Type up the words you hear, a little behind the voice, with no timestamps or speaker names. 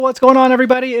What's going on,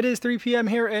 everybody? It is 3 p.m.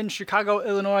 here in Chicago,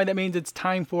 Illinois. That means it's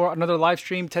time for another live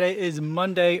stream. Today is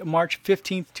Monday, March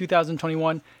 15th,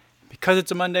 2021. Because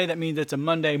it's a Monday, that means it's a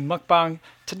Monday mukbang.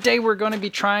 Today we're going to be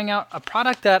trying out a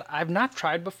product that I've not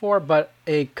tried before, but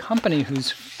a company whose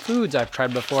foods I've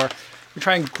tried before. We're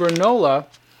trying granola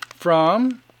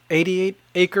from 88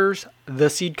 Acres, the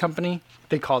seed company.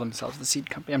 They call themselves the seed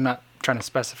company. I'm not trying to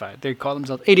specify it. They call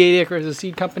themselves 88 Acres, the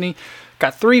seed company.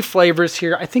 Got 3 flavors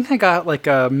here. I think I got like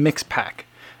a mix pack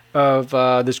of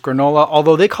this granola,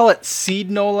 although they call it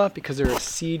Seednola because they're a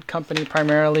seed company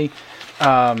primarily.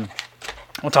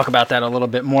 We'll talk about that a little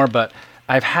bit more, but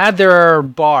I've had their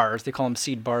bars. They call them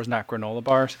seed bars, not granola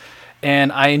bars,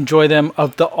 and I enjoy them.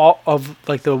 Of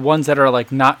the ones that are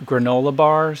like not granola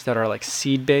bars, that are like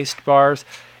seed-based bars,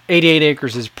 88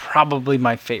 Acres is probably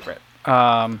my favorite.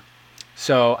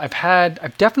 So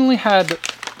I've definitely had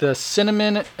the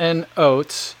cinnamon and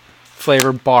oats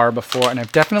flavor bar before, and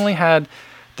I've definitely had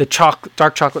the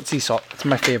dark chocolate sea salt. It's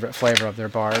my favorite flavor of their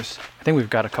bars. I think we've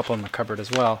got a couple in the cupboard as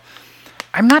well.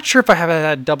 I'm not sure if I have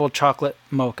had double chocolate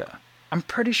mocha. I'm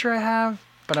pretty sure I have,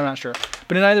 but I'm not sure.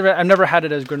 But in either, I've never had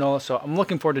it as granola, so I'm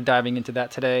looking forward to diving into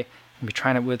that today. I'll be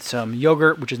trying it with some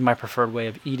yogurt, which is my preferred way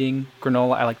of eating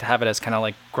granola. I like to have it as kind of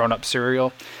like grown-up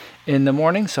cereal in the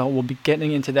morning, so we'll be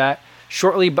getting into that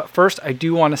shortly. But first, I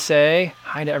do want to say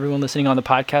hi to everyone listening on the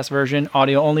podcast version,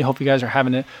 audio only. Hope you guys are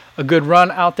having a good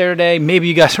run out there today. Maybe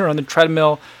you guys are on the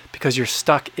treadmill because you're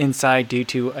stuck inside due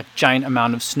to a giant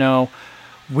amount of snow.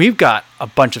 We've got a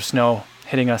bunch of snow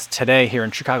hitting us today here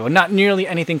in Chicago. Not nearly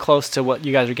anything close to what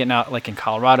you guys are getting out like in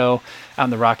Colorado, out in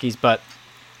the Rockies, but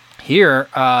here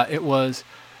it was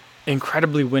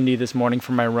incredibly windy this morning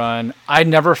for my run. I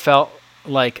never felt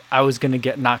like I was going to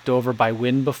get knocked over by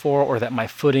wind before, or that my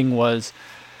footing was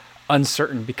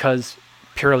uncertain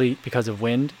purely because of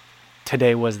wind.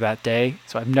 Today was that day,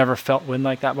 so I've never felt wind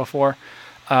like that before.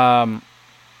 But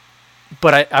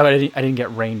I didn't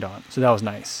get rained on, so that was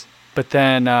nice. But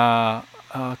then a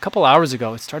couple hours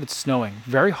ago, it started snowing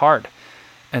very hard,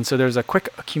 and so there's a quick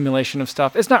accumulation of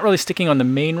stuff. It's not really sticking on the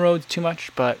main roads too much,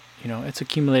 but it's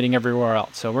accumulating everywhere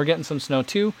else. So we're getting some snow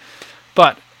too.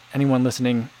 But anyone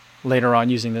listening later on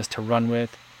using this to run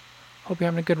with, hope you're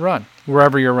having a good run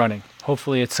wherever you're running.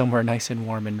 Hopefully it's somewhere nice and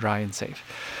warm and dry and safe.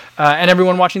 And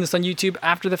everyone watching this on YouTube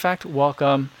after the fact,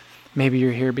 welcome. Maybe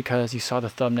you're here because you saw the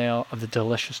thumbnail of the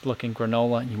delicious looking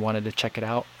granola and you wanted to check it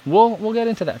out. We'll get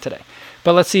into that today.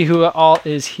 But let's see who all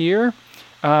is here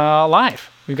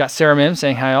live. We've got Sarah Mims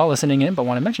saying hi all, listening in, but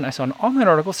want to mention I saw an online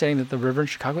article saying that the river in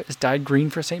Chicago is dyed green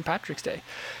for St. Patrick's Day.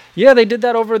 Yeah, they did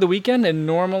that over the weekend, and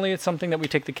normally it's something that we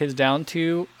take the kids down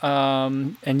to,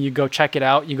 and you go check it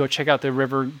out. You go check out the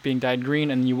river being dyed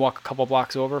green, and you walk a couple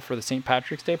blocks over for the St.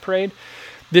 Patrick's Day parade.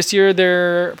 This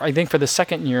year, I think for the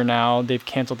second year now, they've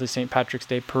canceled the St. Patrick's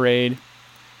Day parade.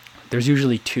 There's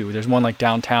usually 2. There's one like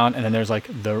downtown, and then there's like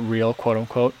the real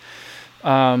quote-unquote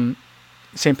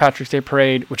St. Patrick's Day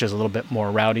parade, which is a little bit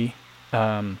more rowdy.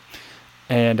 And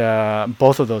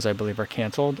both of those, I believe, are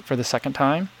canceled for the second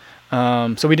time.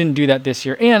 So we didn't do that this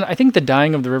year. And I think the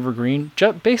dyeing of the river green,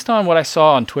 based on what I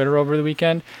saw on Twitter over the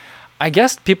weekend, I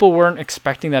guess people weren't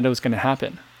expecting that it was going to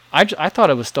happen. I thought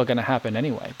it was still going to happen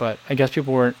anyway, but I guess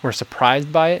people were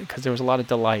surprised by it because there was a lot of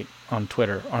delight on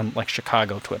Twitter, on like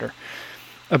Chicago Twitter,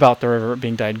 about the river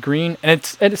being dyed green.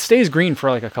 And it stays green for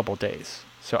like a couple days.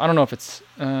 So I don't know if it's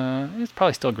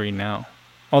probably still green now.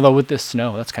 Although with this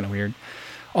snow, that's kind of weird.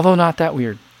 Although not that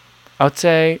weird. I would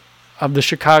say of the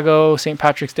Chicago St.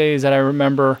 Patrick's Days that I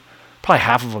remember, probably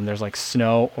half of them there's like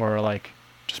snow or like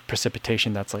just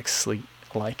precipitation that's like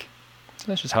sleet-like. So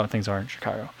that's just how things are in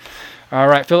Chicago. All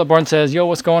right, Philip Bourne says, yo,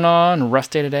 what's going on?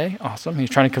 Rest day today. Awesome. He's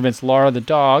trying to convince Laura the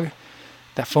dog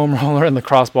that foam roller and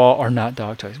lacrosse ball are not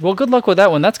dog toys. Well, good luck with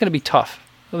that one. That's going to be tough.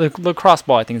 The lacrosse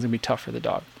ball, I think, is going to be tough for the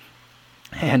dog.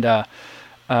 And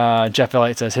Jeff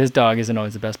Elliott says his dog isn't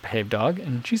always the best behaved dog,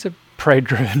 and she's a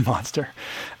prey-driven monster.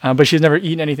 But she's never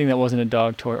eaten anything that wasn't a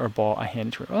dog toy or ball I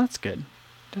handed to her. Well, that's good.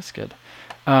 That's good.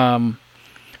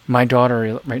 My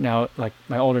daughter right now, like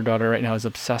my older daughter right now, is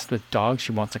obsessed with dogs.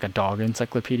 She wants like a dog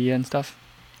encyclopedia and stuff,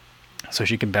 so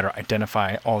she can better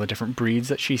identify all the different breeds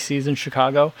that she sees in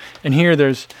Chicago. And here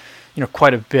there's,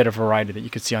 quite a bit of variety that you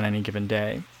could see on any given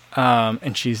day.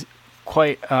 And she's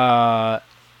quite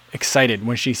excited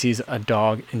when she sees a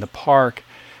dog in the park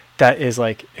that is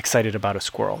like excited about a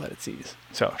squirrel that it sees.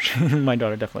 So my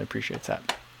daughter definitely appreciates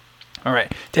that. All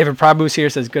right. David Prabhu's here,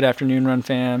 says, good afternoon, Run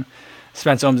Fam.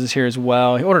 Spence Ohms is here as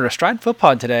well. He ordered a Stride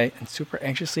footpod today and super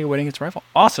anxiously awaiting its arrival.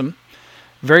 Awesome.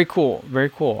 Very cool. Very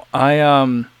cool. I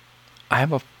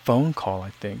have a phone call, I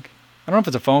think. I don't know if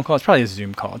it's a phone call. It's probably a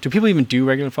Zoom call. Do people even do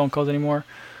regular phone calls anymore?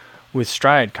 with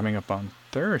Stride coming up on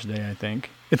Thursday, I think.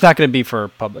 It's not going to be for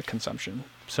public consumption,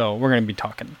 so we're going to be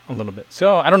talking a little bit.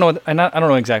 So I don't know. I don't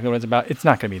know exactly what it's about. It's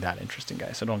not going to be that interesting,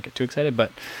 guys. So don't get too excited.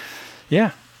 But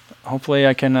yeah, hopefully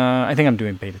I can. I think I'm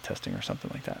doing beta testing or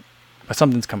something like that. But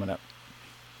something's coming up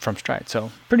from Stride,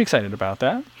 so pretty excited about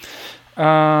that.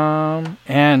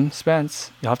 And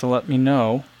Spence, you'll have to let me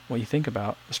know what you think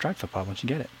about the Stride football once you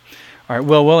get it. All right,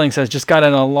 Will Willing says just got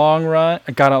a long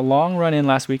run in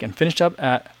last week and finished up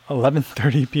at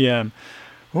 11:30 p.m.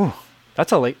 Ooh,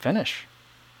 that's a late finish.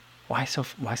 Why so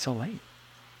late?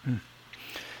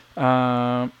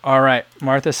 All right,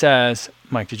 Martha says,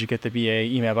 Mike, did you get the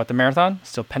BA email about the marathon?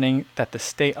 Still pending that the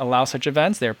state allows such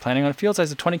events. They're planning on a field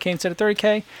size of 20K instead of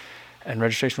 30K. And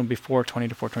registration will be 420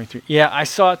 to 423. Yeah, I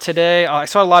saw it today. I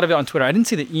saw a lot of it on Twitter. I didn't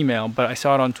see the email, but I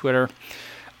saw it on Twitter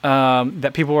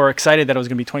that people were excited that it was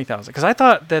going to be 20,000. Because I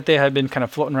thought that they had been kind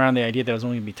of floating around the idea that it was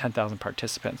only going to be 10,000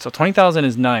 participants. So 20,000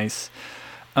 is nice.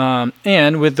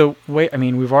 And with the way, I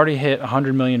mean, we've already hit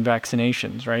 100 million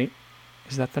vaccinations, right?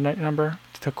 Is that the number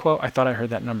to quote? I thought I heard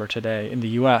that number today in the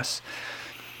U.S.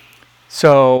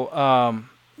 So,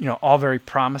 all very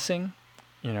promising,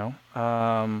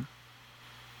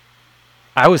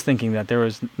 I was thinking that there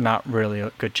was not really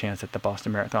a good chance that the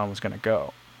Boston Marathon was going to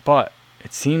go, but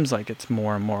it seems like it's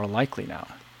more and more likely now.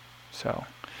 So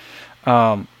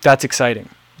that's exciting.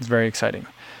 It's very exciting.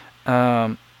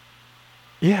 Yeah,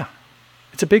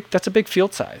 that's a big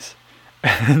field size.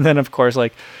 And then of course,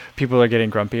 like, people are getting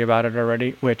grumpy about it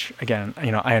already, which again,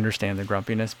 I understand the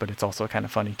grumpiness, but it's also kind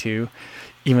of funny too,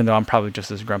 even though I'm probably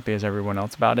just as grumpy as everyone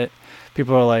else about it.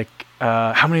 People are like,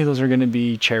 how many of those are going to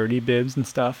be charity bibs and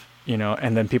stuff?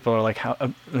 And then people are like, how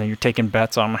you're taking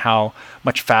bets on how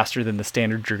much faster than the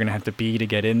standards you're going to have to be to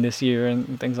get in this year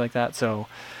and things like that. So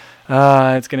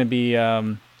it's going to be,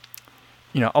 a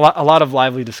lot of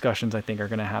lively discussions, I think, are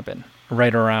going to happen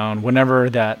right around whenever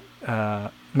that,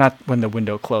 not when the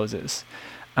window closes,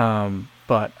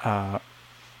 but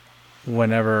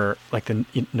whenever like the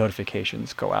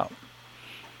notifications go out.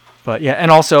 But yeah,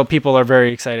 and also people are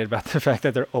very excited about the fact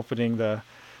that they're opening the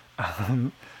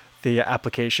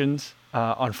applications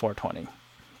on 420.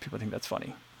 People think that's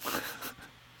funny.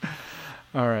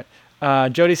 All right.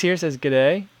 Jody's here, says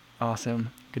g'day.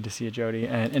 Awesome. Good to see you, Jody.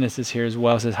 And Innes is here as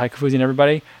well. Says hi, Kofuzi and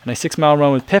everybody. And a 6-mile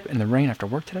run with Pip in the rain after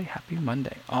work today. Happy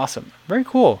Monday. Awesome. Very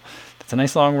cool. That's a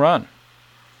nice long run.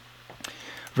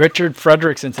 Richard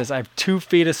Fredrickson says, I have 2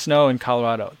 feet of snow in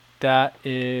Colorado. That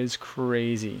is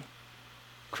crazy.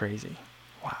 Crazy.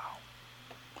 Wow.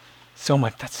 So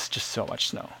much. That's just so much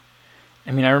snow.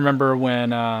 I mean, I remember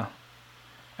when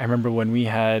we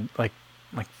had like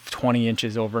 20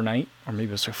 inches overnight, or maybe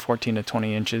it was like 14 to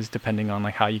 20 inches, depending on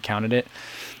like how you counted it,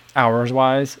 hours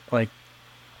wise. Like,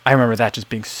 I remember that just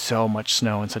being so much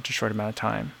snow in such a short amount of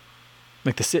time.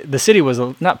 Like the city was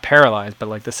not paralyzed, but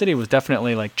like the city was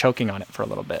definitely like choking on it for a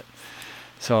little bit.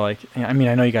 So like, I mean,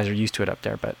 I know you guys are used to it up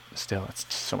there, but still, it's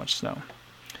just so much snow.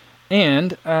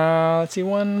 And let's see,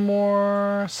 one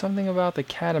more, something about the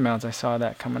Catamounts. I saw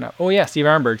that coming up. Oh yeah, Steve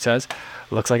Arenberg says,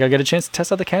 looks like I get a chance to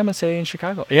test out the Catamounts today in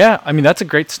Chicago. Yeah, I mean, that's a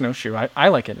great snowshoe. I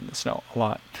like it in the snow a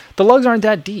lot. The lugs aren't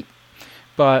that deep,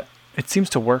 but it seems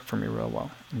to work for me real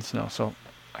well in the snow. So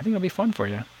I think it'll be fun for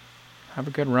you. Have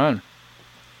a good run.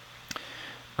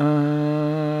 All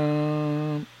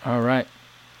right.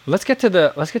 Let's get to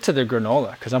the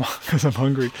granola because I'm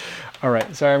hungry. All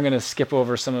right. Sorry, I'm going to skip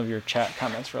over some of your chat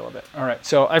comments for a little bit. All right.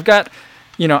 So I've got,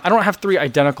 I don't have 3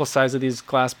 identical size of these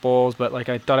glass bowls, but like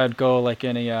I thought I'd go like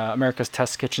in a America's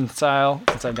Test Kitchen style,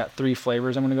 since I've got 3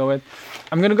 flavors I'm going to go with.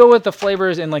 I'm going to go with the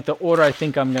flavors in like the order I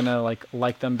think I'm going to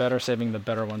like them better, saving the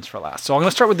better ones for last. So I'm going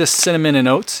to start with this cinnamon and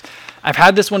oats. I've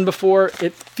had this one before.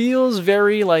 It feels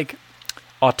very like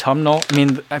autumnal. I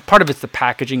mean, part of it's the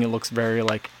packaging. It looks very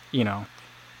like,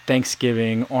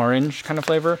 Thanksgiving orange kind of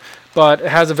flavor, but it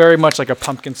has a very much like a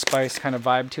pumpkin spice kind of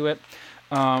vibe to it.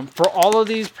 For all of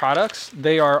these products,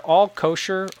 they are all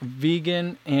kosher,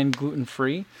 vegan, and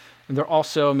gluten-free. And they're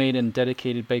also made in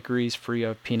dedicated bakeries free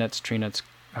of peanuts, tree nuts,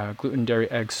 gluten,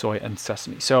 dairy, eggs, soy, and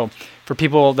sesame. So for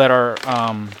people that are,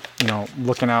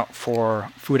 looking out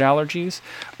for food allergies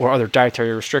or other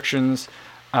dietary restrictions,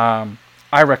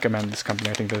 I recommend this company.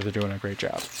 I think that they're doing a great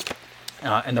job.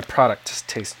 And the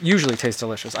product usually tastes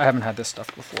delicious. I haven't had this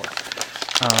stuff before.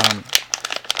 I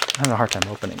have a hard time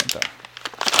opening it though.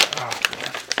 Oh,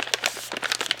 man.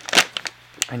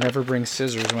 I never bring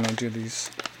scissors when I do these.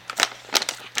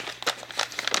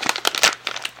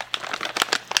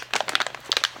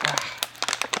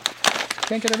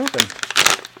 Can't get it open.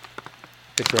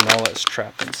 The granola is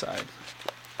trapped inside.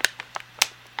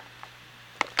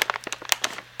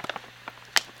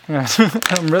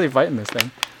 I'm really fighting this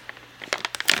thing.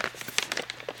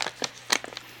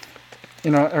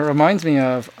 It reminds me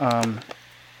of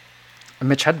a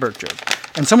Mitch Hedberg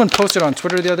joke. And someone posted on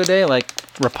Twitter the other day, like,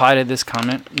 replied to this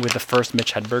comment with the first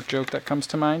Mitch Hedberg joke that comes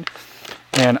to mind.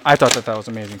 And I thought that was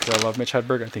amazing because I love Mitch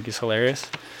Hedberg. I think he's hilarious.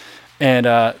 And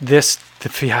the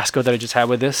fiasco that I just had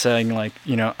with this, saying, like,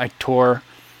 I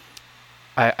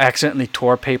accidentally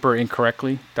tore paper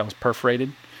incorrectly that was perforated.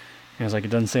 And it was like,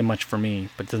 it doesn't say much for me,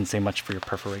 but it doesn't say much for your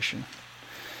perforation.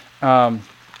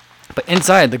 But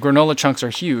inside, the granola chunks are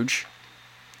huge.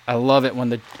 I love it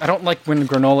I don't like when the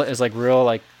granola is like real,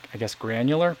 like, I guess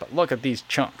granular, but look at these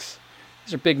chunks.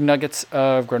 These are big nuggets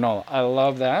of granola. I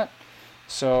love that.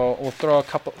 So we'll throw a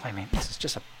couple, this is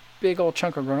just a big old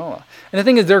chunk of granola. And the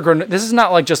thing is, this is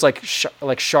not like just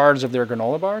like shards of their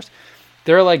granola bars.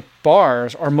 They're like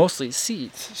bars are mostly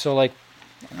seeds. So like,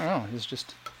 I don't know, it's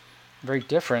just very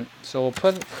different. So we'll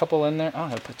put a couple in there. I don't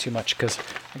have to put too much because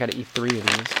I got to eat 3 of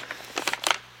these.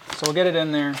 So we'll get it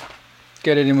in there,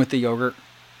 get it in with the yogurt,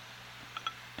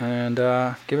 and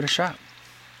give it a shot.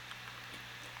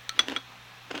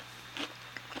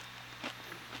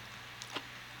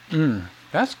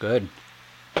 That's good.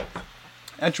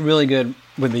 That's really good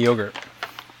with the yogurt.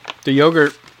 The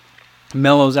yogurt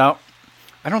mellows out.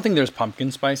 I don't think there's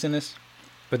pumpkin spice in this,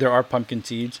 but there are pumpkin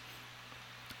seeds.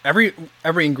 Every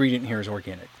ingredient here is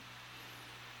organic.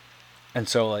 And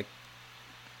so, like,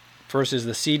 first is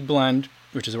the seed blend,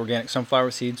 which is organic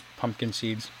sunflower seeds, pumpkin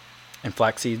seeds, and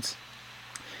flax seeds.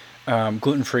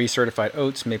 Gluten-free certified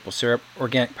oats, maple syrup,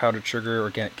 organic powdered sugar,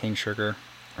 organic cane sugar,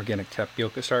 organic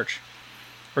tapioca starch,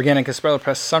 organic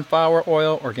espresso-pressed sunflower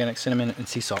oil, organic cinnamon, and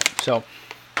sea salt. So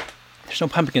there's no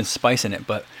pumpkin spice in it,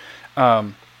 but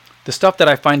the stuff that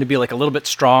I find to be like a little bit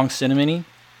strong cinnamony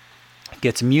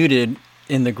gets muted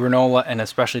in the granola and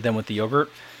especially then with the yogurt,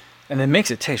 and it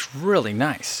makes it taste really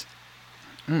nice.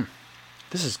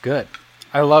 This is good.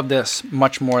 I love this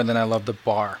much more than I love the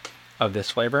bar of this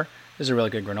flavor. This is a really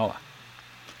good granola.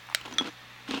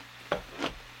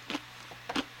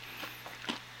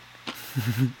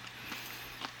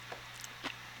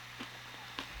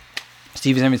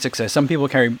 Stevie76 says, some people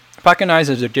carry pocket knives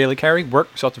as their daily carry,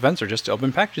 work, self-defense, or just to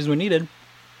open packages when needed.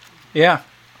 Yeah.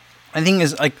 The thing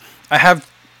is, like, I have,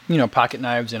 pocket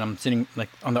knives, and I'm sitting, like,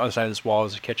 on the other side of this wall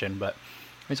as a kitchen, but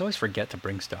I always forget to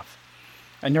bring stuff.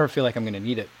 I never feel like I'm going to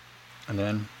need it, and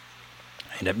then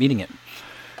I end up needing it.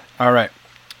 All right.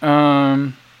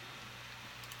 Not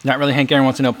really. Hank Aaron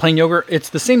wants to know, plain yogurt. It's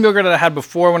the same yogurt that I had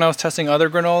before when I was testing other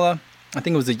granola. I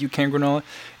think it was the UCAN granola.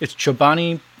 It's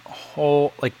Chobani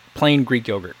whole, like, plain Greek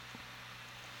yogurt.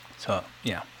 So,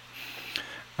 yeah.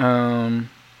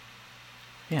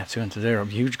 Yeah, so they're a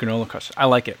huge granola crust. I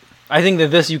like it. I think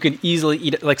that this, you could easily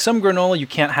eat it. Like, some granola you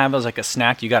can't have as, like, a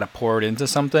snack. You got to pour it into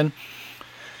something.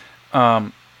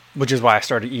 Which is why I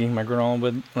started eating my granola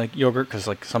with, like, yogurt. Because,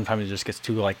 like, sometimes it just gets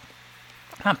too, like,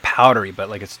 not powdery, but,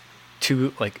 like, it's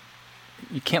too, like,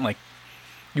 you can't, like,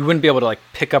 you wouldn't be able to, like,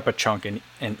 pick up a chunk and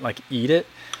like, eat it.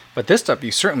 But this stuff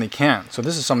you certainly can. So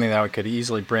this is something that I could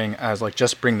easily bring as, like,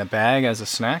 just bring the bag as a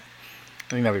snack. I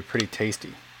think that would be pretty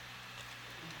tasty.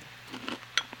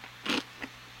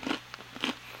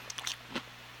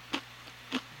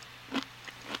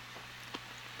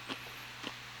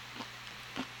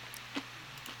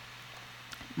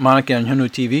 Monica and Hunu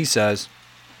TV says,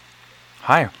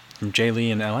 hi, from Jay Lee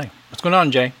in LA. What's going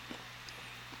on, Jay?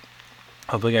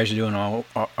 Hopefully you guys are doing all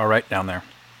right down there.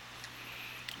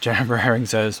 Jennifer Herring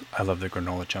says, I love the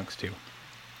granola chunks too.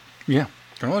 Yeah,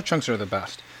 granola chunks are the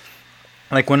best.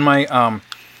 Like when my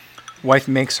wife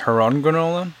makes her own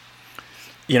granola,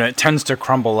 it tends to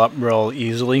crumble up real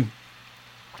easily.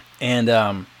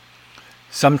 And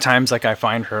sometimes, like, I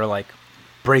find her, like,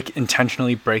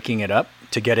 intentionally breaking it up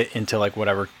to get it into, like,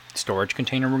 whatever storage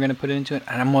container we're going to put it into it.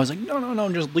 And I'm always like,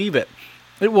 no, just leave it.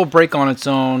 It will break on its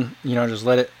own. Just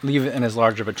leave it in as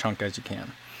large of a chunk as you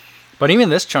can. But even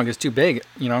this chunk is too big.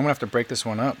 I'm going to have to break this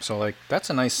one up. So, like, that's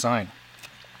a nice sign.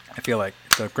 I feel like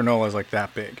the granola is, like,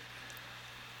 that big.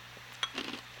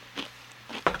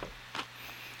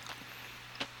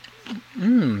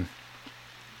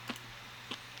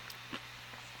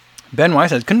 Ben Weiss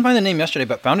says, couldn't find the name yesterday,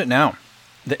 but found it now.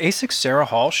 The Asics Sarah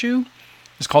Hall shoe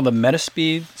is called the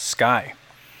Metaspeed Sky.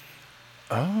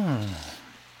 Oh.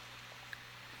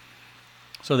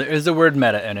 So there is the word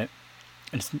meta in it.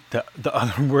 It's the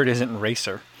other word isn't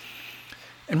racer.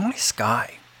 And why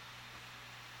sky?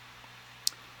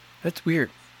 That's weird.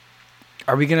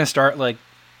 Are we going to start, like,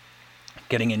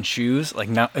 getting in shoes? Like,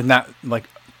 now, not, like,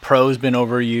 Pro's been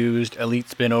overused,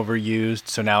 Elite's been overused,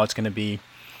 so now it's going to be,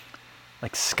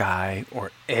 like, sky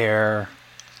or air.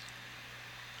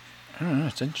 I don't know,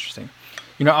 it's interesting.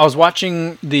 I was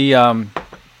watching the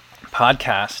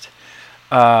podcast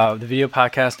the video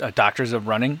podcast, Doctors of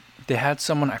Running. They had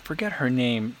someone, I forget her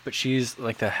name, but she's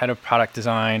like the head of product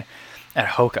design at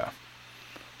Hoka.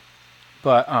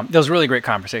 But that was a really great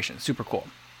conversation, super cool.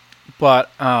 But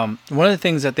one of the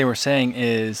things that they were saying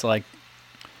is like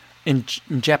in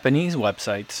Japanese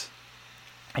websites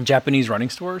and Japanese running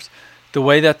stores, the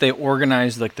way that they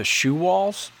organize like the shoe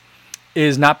walls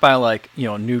is not by like,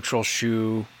 neutral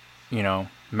shoe,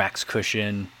 max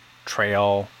cushion,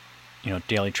 trail,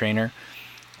 daily trainer.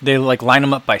 They like line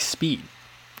them up by speed.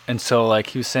 And so like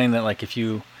he was saying that like if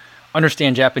you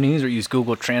understand Japanese or use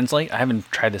Google Translate, I haven't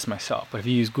tried this myself, but if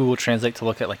you use Google Translate to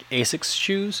look at like ASICS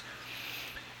shoes,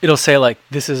 it'll say like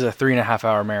this is a 3.5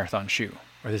 hour marathon shoe,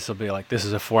 or this will be like this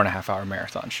is a 4.5 hour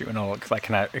marathon shoe, and it'll like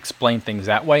kind of explain things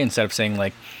that way instead of saying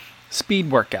like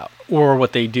speed workout or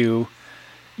what they do,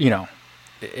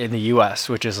 in the U.S.,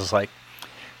 which is like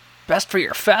best for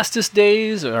your fastest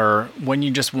days or when you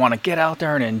just want to get out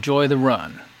there and enjoy the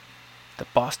run. The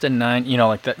Boston 9,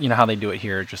 like that, how they do it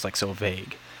here, just like so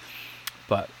vague.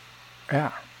 But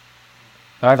yeah,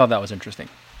 I thought that was interesting.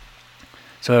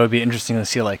 So it would be interesting to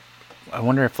see like, I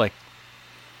wonder if like,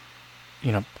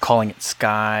 calling it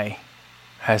sky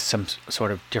has some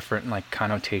sort of different like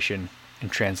connotation in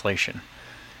translation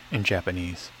in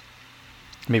Japanese.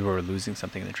 Maybe we're losing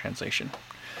something in the translation.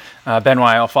 Ben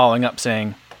Weil following up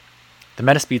saying, the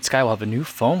Metaspeed Sky will have a new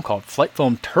foam called Flight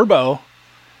Foam Turbo.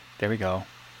 There we go.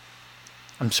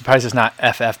 I'm surprised it's not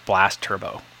FF Blast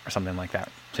Turbo or something like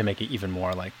that to make it even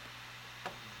more like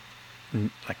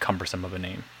cumbersome of a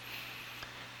name.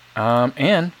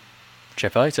 And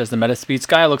Jeff Elliott says the Metaspeed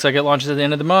Sky looks like it launches at the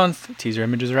end of the month. Teaser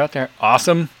images are out there.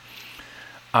 Awesome.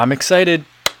 I'm excited.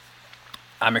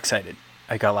 I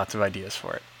got lots of ideas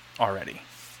for it already.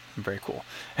 Very cool.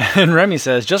 And Remy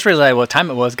says, just realized what time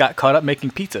it was, got caught up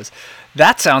making pizzas.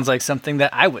 That sounds like something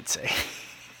that I would say.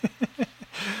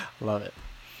 Love it.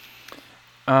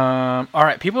 All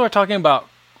right, people are talking about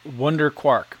Wonder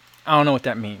Quark. I don't know what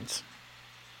that means.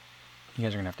 You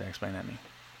guys are going to have to explain that to me.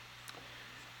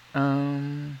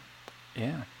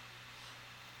 Yeah.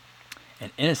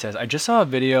 And Inna says, I just saw a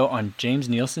video on James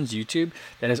Nielsen's YouTube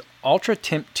that has Ultra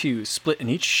Temp 2 split in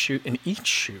each shoe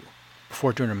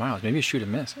before 200 miles. Maybe a shoe to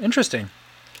miss. Interesting.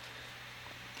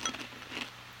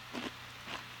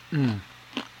 This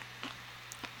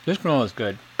granola is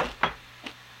good.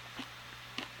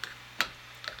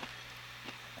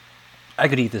 I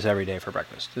could eat this every day for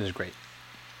breakfast. This is great.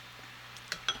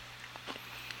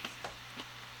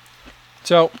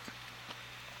 So,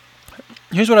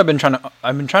 here's what I've been trying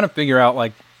to figure out,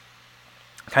 like,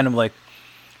 kind of like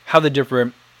how the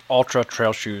different ultra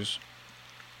trail shoes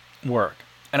work.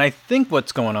 And I think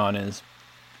what's going on is,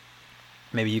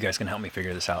 maybe you guys can help me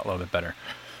figure this out a little bit better.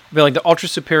 I feel like the Ultra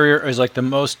Superior is like the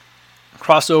most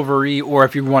crossover-y, or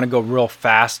if you want to go real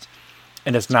fast,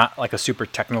 and it's not like a super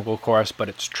technical course, but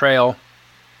it's trail.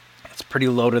 It's pretty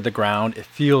low to the ground. It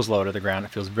feels low to the ground.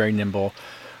 It feels very nimble,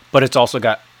 but it's also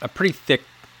got a pretty thick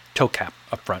toe cap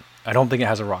up front. I don't think it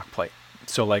has a rock plate.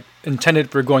 So like intended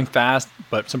for going fast,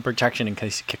 but some protection in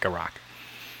case you kick a rock.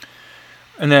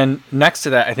 And then next to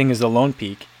that, I think is the Lone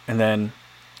Peak. And then,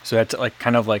 so that's like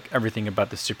kind of like everything about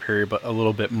the Superior, but a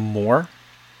little bit more.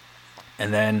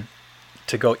 And then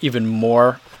to go even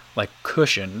more like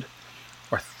cushioned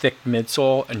or thick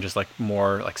midsole and just like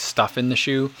more like stuff in the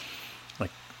shoe,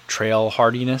 like trail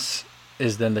hardiness,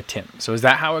 is then the Tim. So is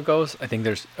that how it goes? I think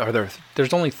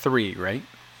there's only 3, right?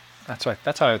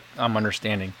 That's how I'm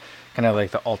understanding, kind of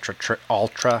like the ultra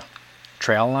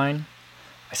trail line.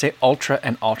 I say ultra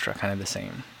and ultra kind of the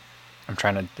same. I'm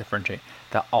trying to differentiate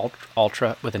the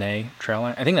ultra with an A trail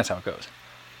line. I think that's how it goes.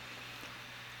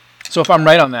 So if I'm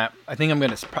right on that, I think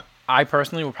I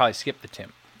personally will probably skip the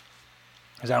Tim,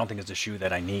 because I don't think it's a shoe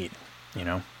that I need,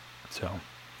 So,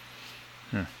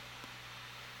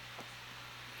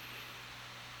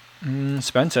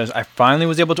 Spence says, I finally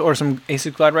was able to order some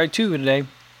ASICS Glide Ride 2 today.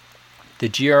 The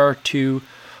GR2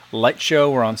 Light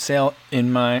Show were on sale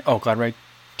in my... Oh, Glide Ride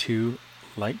 2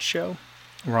 Light Show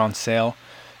were on sale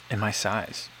in my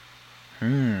size.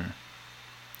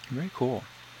 Very cool.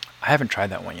 I haven't tried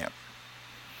that one yet.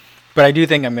 But I do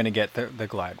think I'm going to get the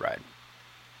Glide Ride.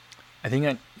 I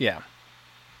think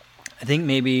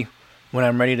maybe when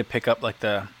I'm ready to pick up like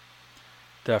the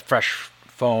Fresh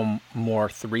Foam More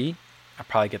 3, I'll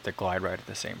probably get the Glide Ride at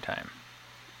the same time.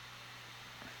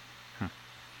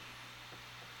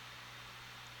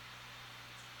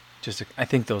 I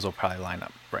think those will probably line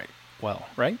up right?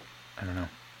 I don't know.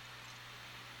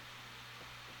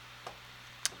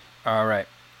 All right.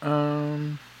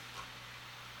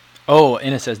 Oh,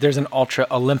 and it says there's an Ultra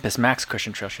Olympus Max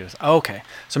Cushion trail shoes. Oh, okay.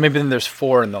 So maybe then there's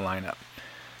 4 in the lineup.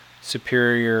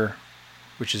 Superior,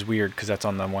 which is weird because that's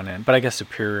on the one end. But I guess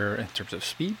superior in terms of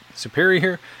speed.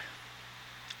 Superior,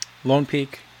 Lone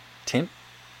Peak, Tint,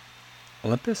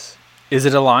 Olympus. Is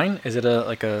it a line? Is it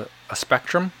a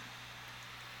spectrum?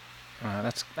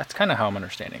 That's kind of how I'm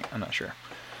understanding it. I'm not sure.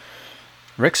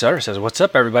 Rick Sutter says, "What's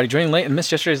up, everybody? Joining late and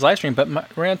missed yesterday's live stream,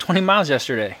 but ran 20 miles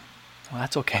yesterday." Well,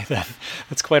 that's okay then.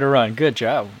 That's quite a run. Good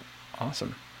job.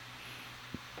 Awesome.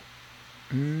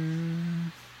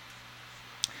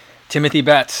 Timothy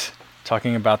Betts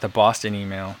talking about the Boston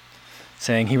email,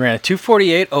 saying he ran a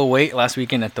 2:48:08 last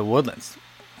weekend at the Woodlands.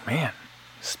 Man,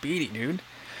 speedy, dude.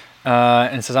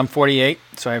 And it says, "I'm 48,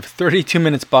 so I have 32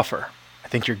 minutes buffer." I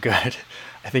think you're good.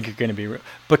 I think you're going to be real.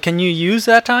 But can you use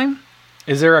that time?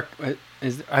 Is there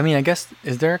I guess,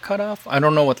 is there a cutoff? I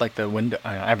don't know what the window,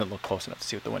 I haven't looked close enough to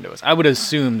see what the window is. I would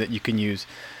assume that you can use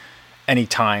any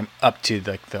time up to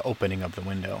the opening of the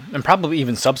window, and probably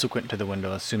even subsequent to the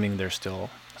window, assuming there's still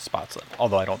spots left,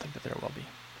 although I don't think that there will be.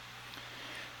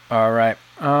 All right.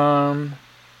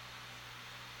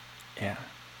 Yeah.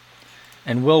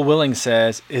 And Will Willing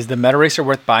says, "Is the Meta Racer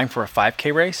worth buying for a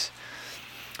 5K race?"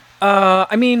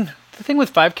 I mean, the thing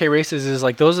with 5K races is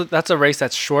that's a race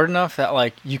that's short enough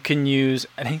that you can use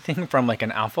anything from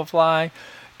an Alpha Fly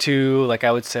to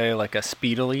I would say a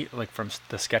Speed Elite, from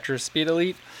the Skechers Speed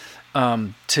Elite,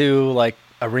 to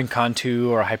a Rincon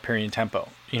 2 or a Hyperion Tempo,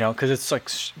 because it's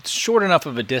it's short enough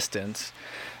of a distance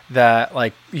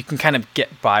that you can kind of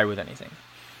get by with anything.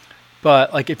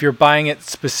 But if you're buying it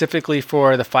specifically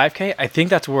for the 5K, I think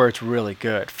that's where it's really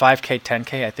good. 5K,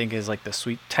 10K, I think is the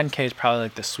sweet. 10K is probably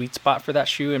the sweet spot for that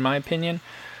shoe, in my opinion.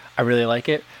 I really like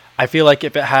it. I feel like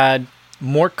if it had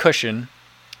more cushion,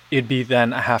 it'd be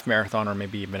then a half marathon or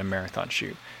maybe even a marathon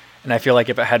shoe. And I feel like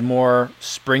if it had more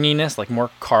springiness, more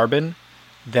carbon,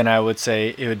 then I would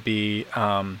say it would be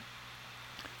a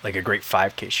great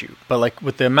 5K shoe. But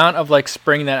with the amount of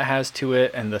spring that it has to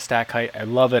it and the stack height, I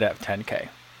love it at 10K.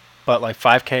 But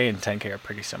 5K and 10K are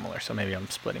pretty similar, so maybe I'm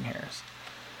splitting hairs.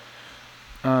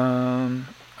 All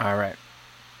right.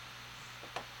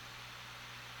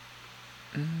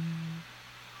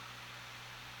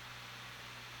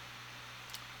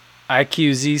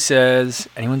 IQZ says,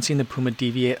 "Anyone seen the Puma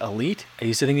Deviate Elite? I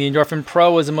used to think the Endorphin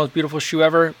Pro was the most beautiful shoe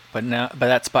ever, but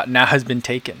that spot now has been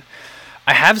taken."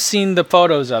 I have seen the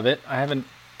photos of it. I haven't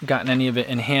gotten any of it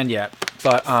in hand yet,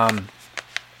 but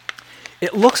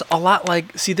it looks a lot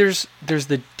there's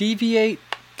the Deviate,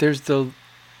 there's the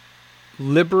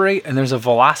Liberate, and there's a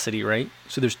Velocity, right?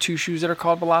 So there's two shoes that are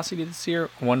called Velocity this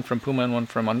year, one from Puma and one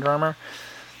from Under Armour.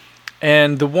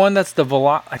 And the one that's the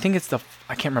I think it's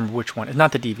I can't remember which one. It's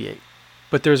not the Deviate.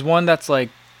 But there's one that's the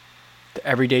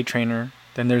Everyday Trainer.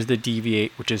 Then there's the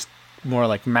Deviate, which is more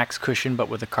max cushion but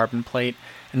with a carbon plate.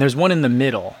 And there's one in the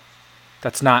middle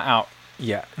that's not out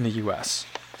yet in the US.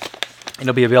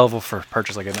 It'll be available for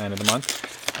purchase at the end of the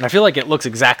month. And I feel like it looks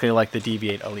exactly like the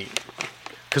Deviate Elite.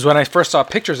 Because when I first saw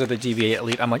pictures of the Deviate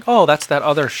Elite, I'm like, oh, that's that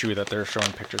other shoe that they're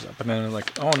showing pictures of. And then they're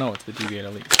like, oh no, it's the Deviate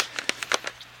Elite.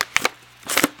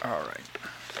 All right.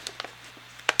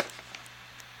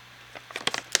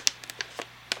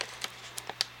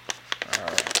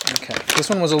 Okay, this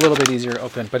one was a little bit easier to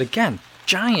open, but again,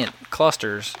 giant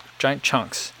clusters, giant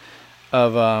chunks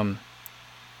of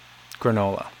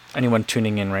granola. Anyone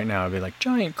tuning in right now would be like,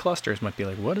 giant clusters, might be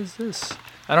like, what is this?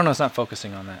 I don't know, it's not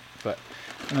focusing on that, but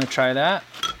I'm going to try that.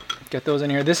 Get those in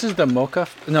here. This is the mocha.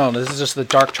 No, this is just the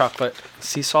dark chocolate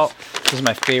sea salt. This is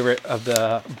my favorite of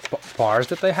the bars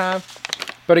that they have.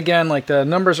 But again, the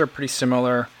numbers are pretty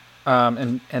similar,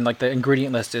 and the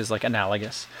ingredient list is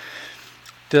analogous.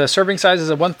 The serving size is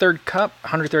a 1/3 cup,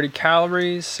 130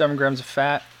 calories, 7 grams of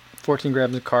fat, 14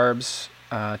 grams of carbs,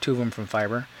 2 of them from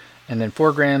fiber, and then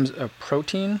 4 grams of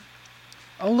protein,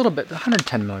 a little bit,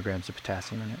 110 milligrams of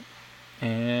potassium in it,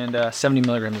 and 70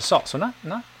 milligrams of salt. So not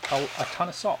a ton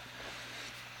of salt.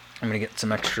 I'm gonna get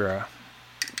some extra,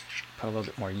 put a little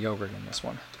bit more yogurt in this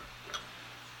one,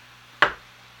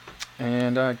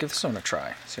 and give this one a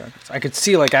try. See how it goes. I could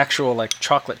see actual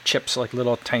chocolate chips,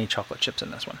 little tiny chocolate chips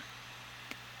in this one.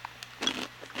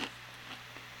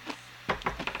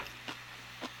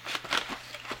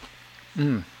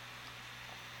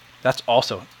 That's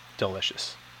also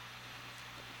delicious.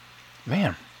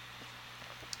 Man,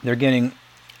 there's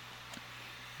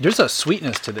a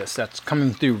sweetness to this that's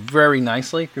coming through very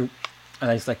nicely, and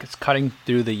it's cutting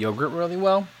through the yogurt really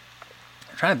well.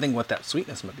 I'm trying to think what that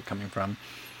sweetness might be coming from.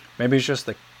 Maybe it's just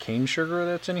the cane sugar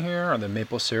that's in here or the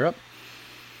maple syrup.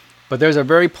 But there's a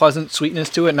very pleasant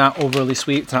sweetness to it, not overly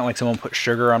sweet. It's not like someone put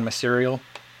sugar on my cereal.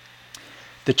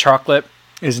 The chocolate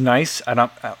is nice.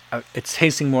 It's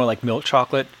tasting more like milk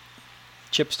chocolate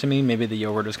chips to me. Maybe the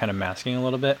yogurt is kind of masking a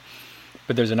little bit.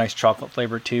 but there's a nice chocolate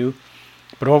flavor too.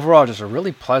 But overall, just a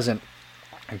really pleasant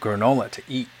granola to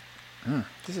eat.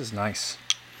 This is nice.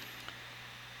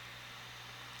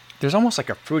 There's almost like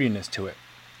a fruitiness to it,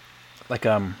 like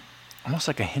almost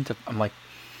like a hint of a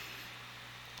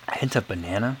hint of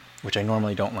banana, which I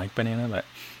normally don't like banana, but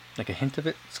like a hint of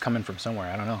it's coming from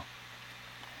somewhere. I don't know.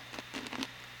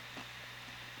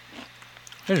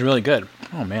 It's really good.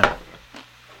 Oh man.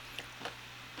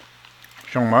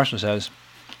 Sean Marshall says,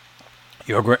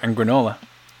 yogurt and granola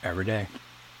every day.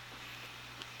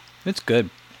 It's good.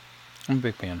 I'm a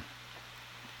big fan.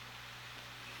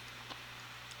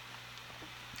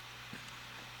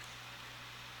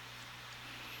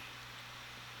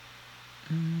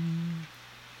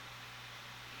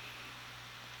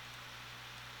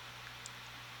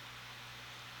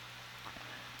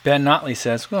 Ben Notley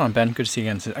says, "Well, on Ben, good to see you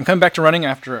again. I'm coming back to running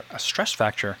after a stress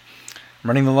fracture. I'm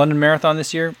running the London Marathon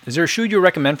this year. Is there a shoe you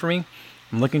recommend for me?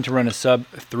 I'm looking to run a sub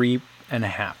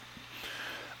 3.5,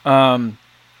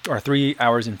 or 3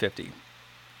 hours and 50.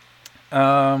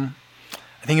 I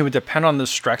think it would depend on the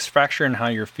stress fracture and how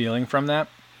you're feeling from that.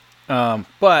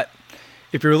 But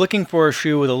if you're looking for a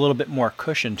shoe with a little bit more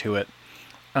cushion to it,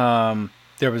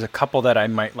 there was a couple that I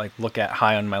might look at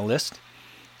high on my list.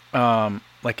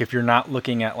 Like if you're not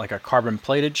looking at like a carbon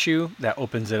plated shoe, that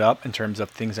opens it up in terms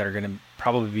of things that are going to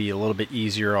probably be a little bit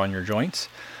easier on your joints.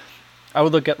 I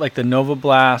would look at like the Nova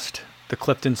Blast, the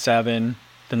Clifton 7,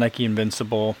 the Nike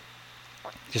Invincible.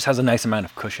 It just has a nice amount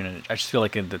of cushion in it. I just feel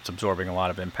like it's absorbing a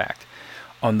lot of impact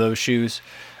on those shoes.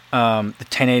 The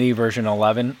 1080 version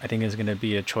 11, I think, is going to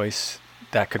be a choice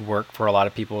that could work for a lot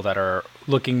of people that are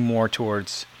looking more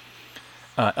towards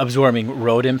absorbing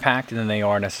road impact than they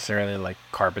are necessarily like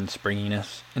carbon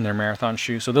springiness in their marathon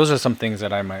shoe. So those are some things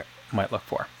that I might look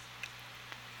for.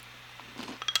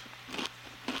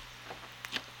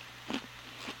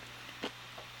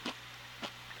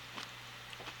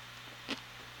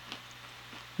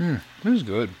 This is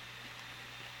good.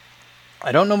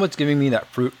 I don't know what's giving me that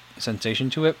fruit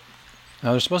sensation to it. Now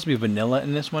there's supposed to be vanilla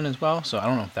in this one as well, so I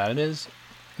don't know if that it is.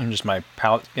 And just my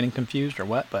palate's getting confused or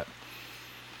what, but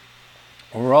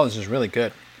overall, this is really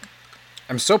good.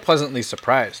 I'm so pleasantly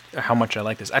surprised at how much I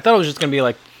like this. I thought it was just going to be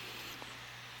like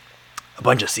a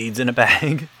bunch of seeds in a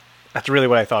bag. That's really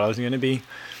what I thought it was going to be,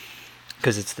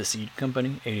 because it's the seed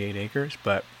company, 88 Acres.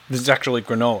 But this is actually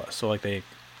granola, so like they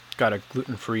got a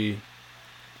gluten-free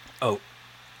oat,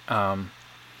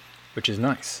 which is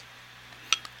nice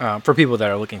for people that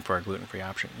are looking for a gluten-free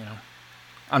option. You know,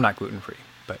 I'm not gluten-free,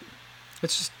 but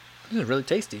this is really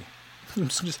tasty.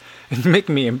 It's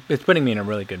putting me in a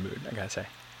really good mood, I gotta say.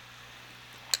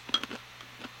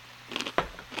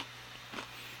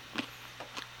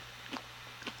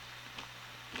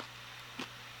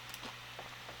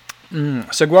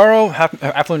 Saguaro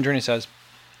Affluent Journey says,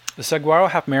 the Saguaro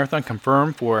Half Marathon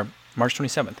confirmed for March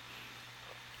 27th.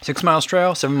 6 miles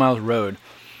trail, 7 miles road.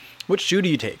 Which shoe do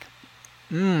you take?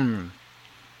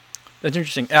 That's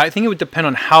interesting. I think it would depend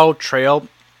on how trail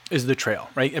is the trail,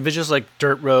 right? If it's just like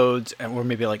dirt roads or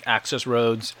maybe like access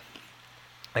roads,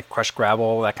 like crushed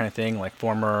gravel, that kind of thing, like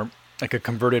like a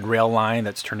converted rail line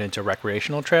that's turned into a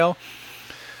recreational trail,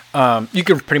 you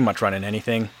can pretty much run in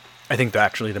anything. I think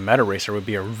actually the Meta Racer would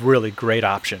be a really great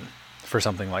option for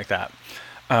something like that.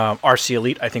 RC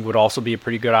Elite, I think, would also be a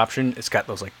pretty good option. It's got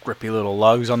those like grippy little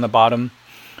lugs on the bottom.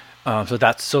 So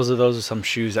those are some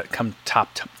shoes that come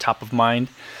top of mind.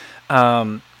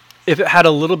 If it had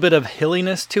a little bit of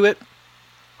hilliness to it,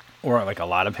 or like a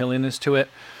lot of hilliness to it,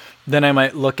 then I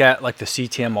might look at like the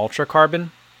CTM Ultra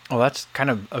Carbon. Oh, that's kind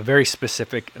of a very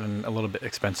specific and a little bit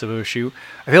expensive of a shoe.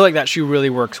 I feel like that shoe really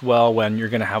works well when you're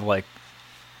going to have like,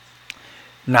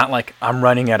 not like I'm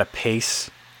running at a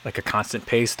pace, like a constant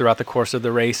pace throughout the course of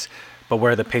the race, but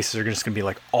where the paces are just going to be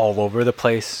like all over the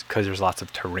place because there's lots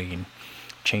of terrain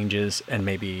changes and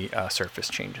maybe surface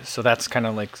changes. So that's kind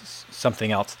of like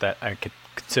something else that I could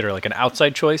consider like an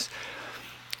outside choice.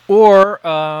 Or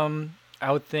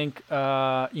I would think,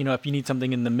 if you need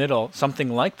something in the middle, something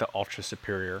like the Ultra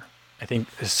Superior, I think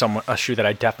is a shoe that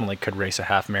I definitely could race a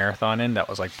half marathon in. That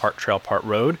was like part trail, part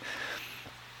road.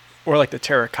 Or like the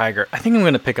Terra Kiger. I think I'm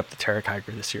going to pick up the Terra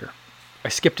Kiger this year. I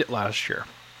skipped it last year,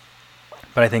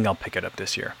 but I think I'll pick it up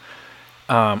this year.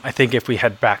 I think if we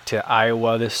head back to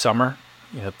Iowa this summer,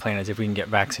 the plan is if we can get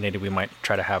vaccinated, we might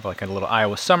try to have like a little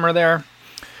Iowa summer there.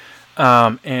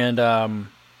 And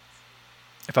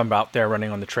if I'm out there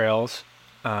running on the trails,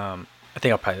 I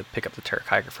think I'll probably pick up the Terra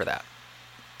Kiger for that.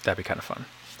 That'd be kind of fun.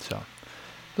 So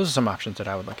those are some options that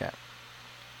I would look at.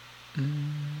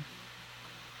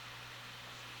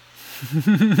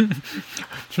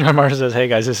 Marsha says, "Hey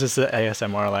guys, this is the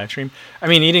ASMR live stream." I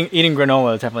mean, eating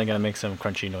granola is definitely gonna make some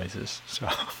crunchy noises. So,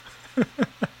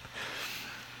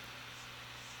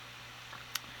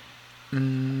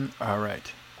 all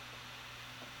right.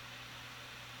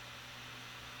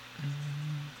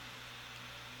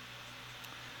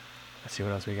 Let's see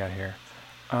what else we got here.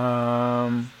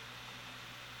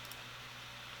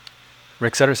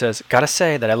 Rick Sutter says, "Gotta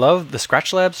say that I love the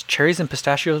Scratch Labs cherries and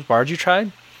pistachios bars you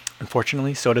tried.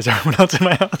 Unfortunately, so does everyone else in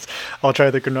my house. I'll try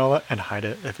the granola and hide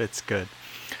it if it's good."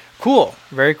 Cool.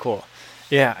 Very cool.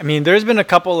 Yeah, I mean, there's been a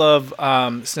couple of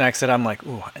snacks that I'm like,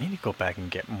 ooh, I need to go back and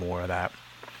get more of that.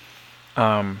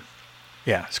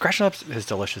 Yeah, Scratch Labs is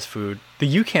delicious food. The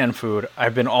UCAN food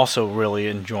I've been also really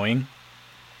enjoying.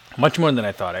 Much more than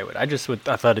I thought I would. I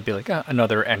thought it'd be like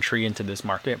another entry into this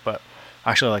market, but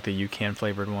I actually like the UCAN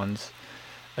flavored ones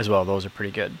as well. Those are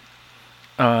pretty good.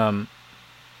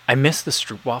 I miss the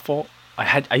stroopwafel.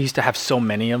 I used to have so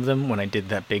many of them when I did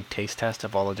that big taste test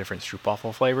of all the different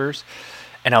stroopwafel flavors,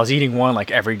 and I was eating one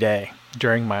like every day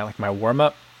during my warm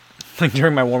up, like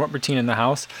during my warm up routine in the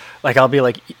house. Like I'll be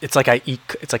like, it's like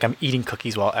I'm eating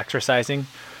cookies while exercising.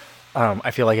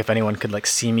 I feel like if anyone could like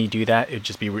see me do that, it'd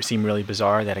just seem really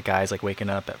bizarre that a guy's like waking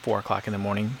up at 4 o'clock in the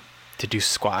morning to do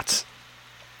squats,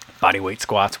 body weight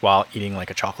squats while eating like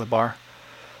a chocolate bar.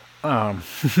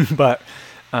 But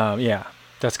yeah,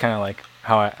 that's kind of like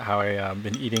how I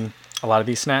been eating a lot of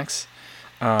these snacks.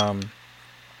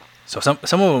 So some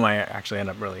of them I actually end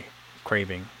up really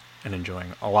craving and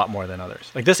enjoying a lot more than others.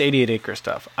 Like this 88 Acre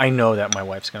stuff, I know that my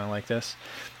wife's gonna like this,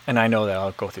 and I know that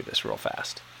I'll go through this real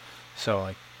fast. So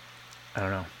like, I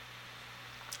don't know.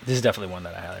 This is definitely one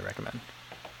that I highly recommend.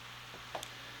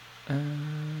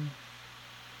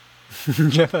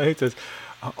 Jeff says,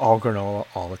 all granola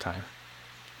all the time.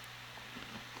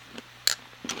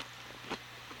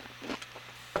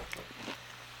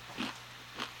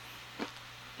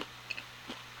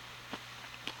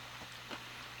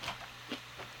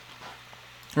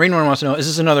 Rainworm wants to know, is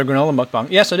this another granola mukbang?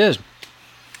 Yes, it is.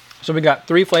 So we got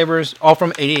 3 flavors, all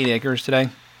from 88 Acres today.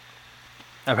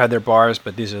 I've had their bars,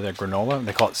 but these are their granola.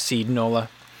 They call it seed nola.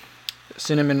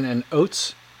 Cinnamon and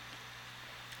oats,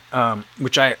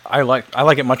 which I like. I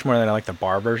like it much more than I like the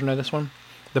bar version of this one.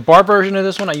 The bar version of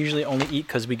this one I usually only eat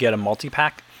because we get a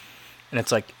multi-pack, and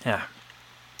it's like, yeah,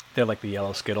 they're like the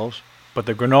yellow Skittles. But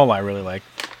the granola I really like.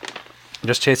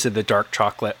 Just tasted the dark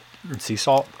chocolate and sea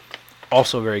salt.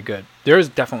 Also very good. There is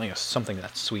definitely something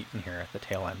that's sweet in here at the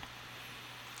tail end.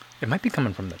 It might be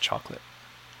coming from the chocolate.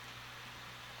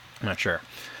 I'm not sure.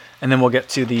 And then we'll get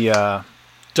to the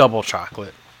double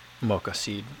chocolate mocha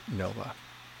seed Nova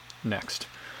next.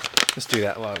 Let's do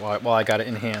that while I got it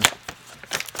in hand.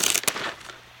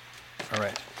 All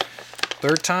right.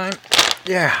 Third time.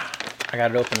 Yeah. I got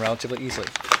it open relatively easily.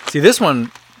 See, this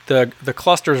one, the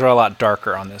clusters are a lot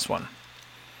darker on this one.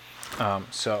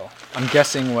 So I'm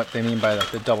guessing what they mean by like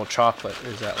the double chocolate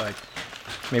is that like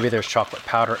maybe there's chocolate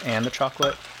powder and the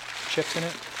chocolate chips in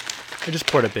it. I just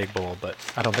poured a big bowl, but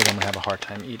I don't think I'm gonna have a hard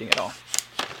time eating it all.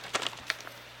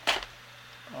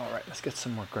 All right, let's get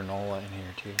some more granola in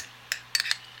here too.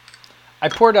 I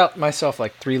poured out myself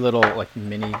like 3 little like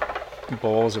mini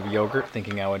bowls of yogurt,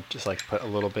 thinking I would just like put a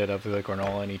little bit of the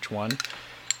granola in each one.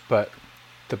 But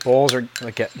the bowls are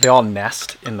like they all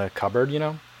nest in the cupboard, you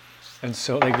know, and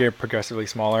so they get progressively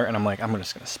smaller. And I'm like, I'm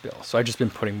just gonna spill. So I've just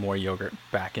been putting more yogurt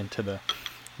back into the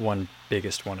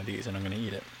biggest one of these, and I'm gonna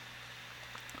eat it.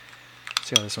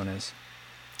 See how this one is.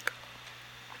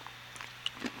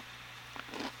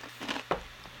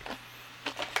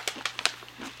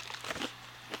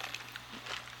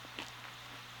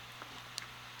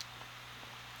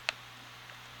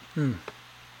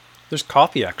 There's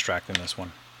coffee extract in this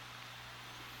one.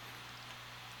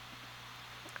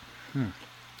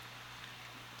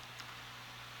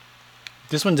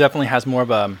 This one definitely has more of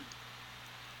a...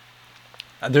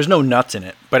 There's no nuts in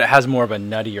it, but it has more of a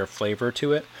nuttier flavor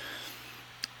to it.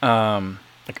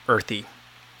 Like earthy.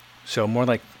 So more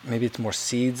like, maybe it's more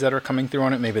seeds that are coming through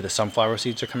on it. Maybe the sunflower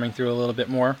seeds are coming through a little bit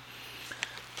more.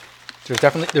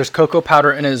 There's cocoa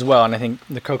powder in it as well, and I think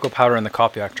the cocoa powder and the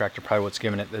coffee extract are probably what's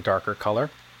giving it the darker color.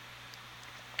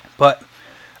 But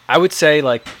I would say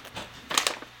like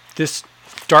this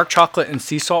dark chocolate and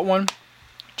sea salt one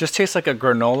just tastes like a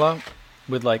granola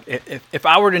with like, if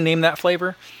I were to name that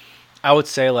flavor, I would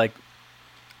say like,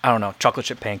 I don't know, chocolate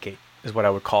chip pancake is what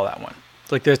I would call that one.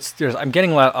 It's like there's I'm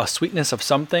getting a sweetness of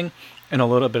something and a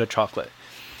little bit of chocolate.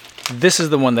 This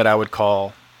is the one that I would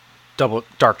call double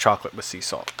dark chocolate with sea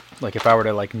salt. Like if I were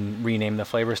to like rename the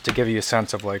flavors to give you a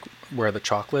sense of like where the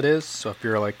chocolate is. So if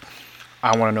you're like,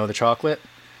 I want to know the chocolate,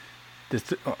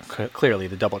 clearly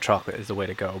the double chocolate is the way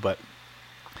to go. But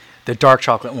the dark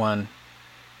chocolate one,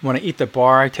 when I eat the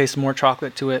bar, I taste more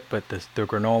chocolate to it. But the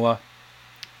granola,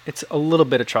 it's a little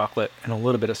bit of chocolate and a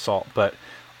little bit of salt. But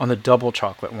on the double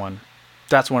chocolate one,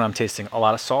 that's when I'm tasting a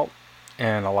lot of salt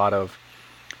and a lot of,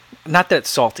 not that it's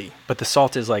salty, but the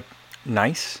salt is like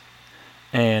nice.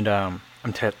 And I'm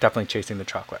definitely chasing the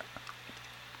chocolate.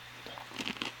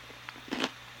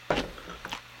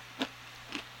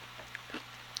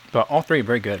 But all three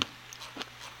very good.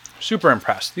 Super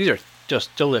impressed. These are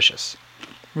just delicious.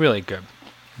 Really good.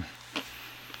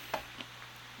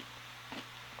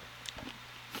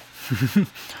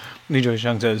 Lee Joy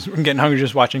Chung says, "I'm getting hungry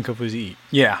just watching Kofuzi eat."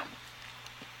 Yeah.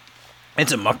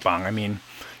 It's a mukbang. I mean,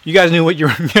 you guys knew what you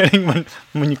were getting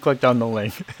when you clicked on the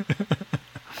link.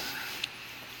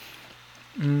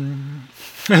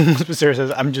 Sarah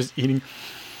says, "I'm just eating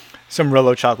some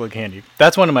Rolo chocolate candy."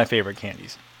 That's one of my favorite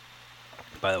candies.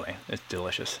 By the way, it's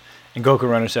delicious. And Goku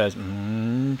Runner says,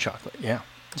 chocolate. Yeah,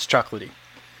 it's chocolatey.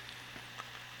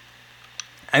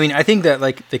 I mean, I think that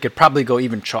like they could probably go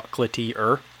even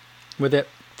chocolatey-er with it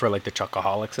for like the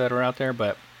chocoholics that are out there,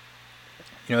 but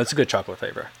you know, it's a good chocolate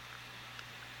flavor.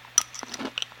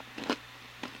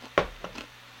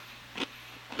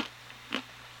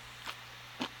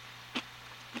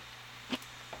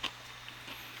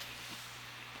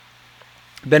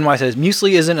 Ben Y says,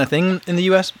 muesli isn't a thing in the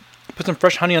US. Put some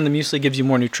fresh honey on the muesli, gives you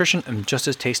more nutrition and just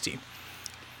as tasty.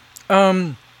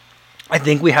 I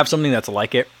think we have something that's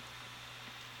like it.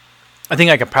 I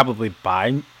think I could probably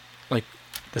buy like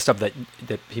the stuff that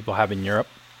people have in Europe,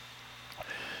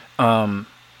 or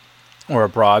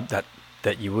abroad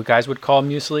that you guys would call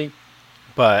muesli.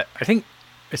 But I think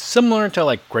it's similar to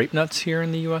like grape nuts here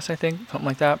in the US, I think. Something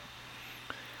like that.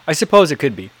 I suppose it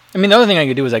could be. I mean, the other thing I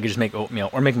could do is I could just make oatmeal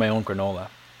or make my own granola.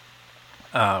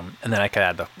 And then I could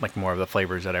add more of the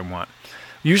flavors that I want.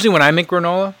 Usually when I make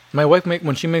granola, my wife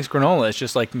when she makes granola, it's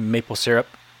just like maple syrup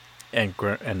and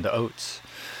the oats.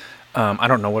 I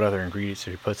don't know what other ingredients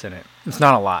she puts in it. It's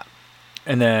not a lot.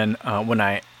 And then when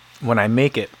I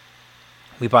make it,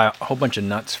 we buy a whole bunch of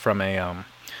nuts from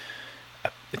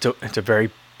it's a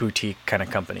very boutique kind of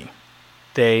company.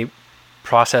 They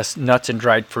process nuts and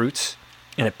dried fruits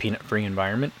in a peanut-free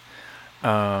environment.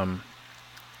 So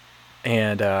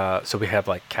we have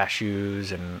like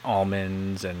cashews and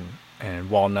almonds and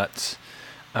walnuts.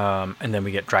 And then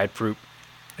we get dried fruit.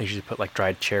 I usually put like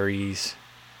dried cherries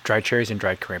and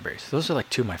dried cranberries. Those are like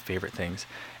two of my favorite things.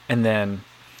 And then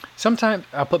sometimes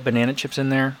I'll put banana chips in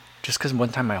there just because one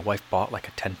time my wife bought like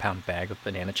a 10-pound bag of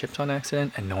banana chips on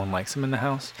accident and no one likes them in the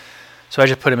house. So I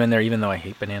just put them in there even though I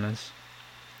hate bananas.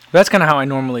 But that's kind of how I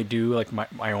normally do like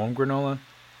my own granola.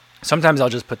 Sometimes I'll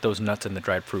just put those nuts and the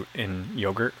dried fruit in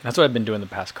yogurt. That's what I've been doing the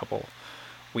past couple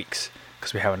weeks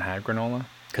because we haven't had granola.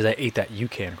 Because I ate that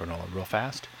UCAN granola real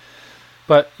fast.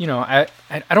 But, you know, I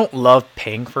don't love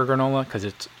paying for granola because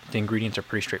the ingredients are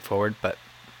pretty straightforward. But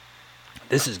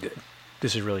this is good.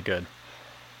 This is really good.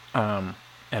 And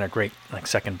a great like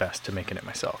second best to making it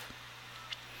myself.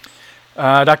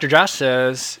 Dr. Josh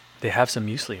says they have some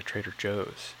muesli at Trader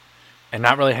Joe's. And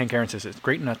Not Really Hank Aaron says it's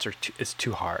grape nuts it's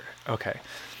too hard. Okay.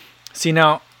 See,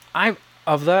 now, I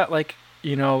don't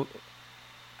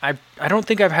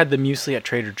think I've had the muesli at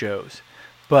Trader Joe's,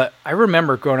 but I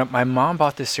remember growing up, my mom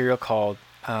bought this cereal called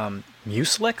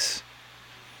Mueslix.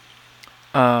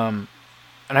 And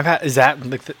I've had, is that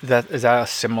a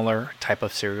similar type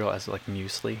of cereal as like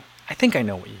muesli? I think I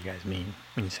know what you guys mean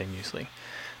when you say muesli,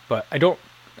 but I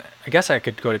guess I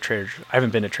could go to Trader Joe's. I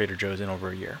haven't been to Trader Joe's in over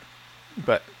a year,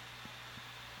 but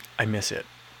I miss it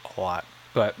a lot.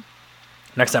 But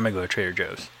next time I go to Trader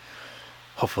Joe's,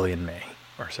 hopefully in May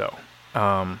or so,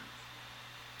 then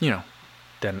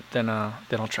I'll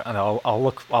try.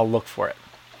 I'll look for it.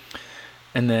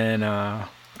 And then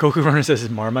Goku Runner says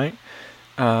it's Marmite.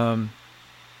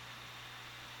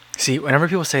 See, whenever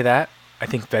people say that, I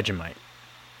think Vegemite,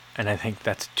 and I think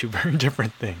that's two very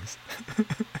different things.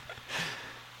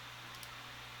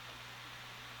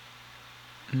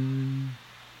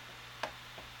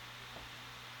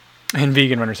 And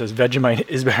Vegan Runner says Vegemite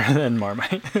is better than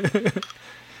Marmite.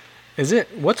 Is it?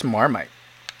 What's Marmite?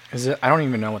 Is it? I don't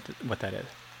even know what that is.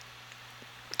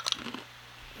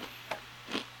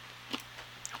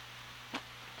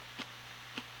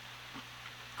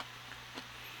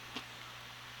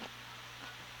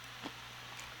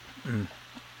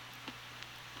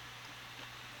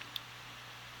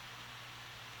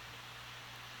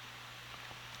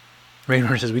 Rain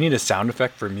Runner says we need a sound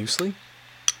effect for muesli.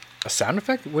 A sound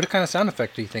effect? What kind of sound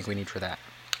effect do you think we need for that?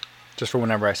 Just for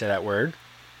whenever I say that word?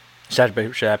 Should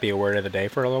that be a word of the day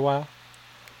for a little while?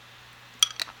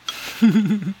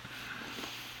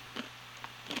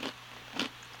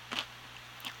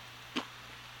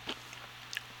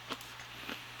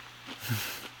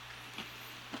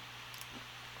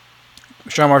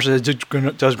 Sean Marshall says,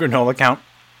 does granola count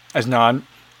as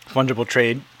non-fungible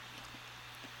trade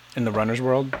in the runner's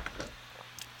world?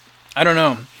 I don't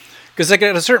know. Because like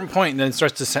at a certain point, then it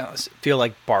starts to feel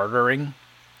like bartering.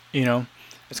 You know?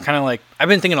 It's kind of like, I've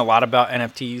been thinking a lot about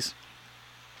NFTs.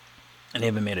 And I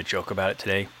even made a joke about it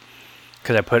today.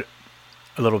 Because I put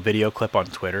a little video clip on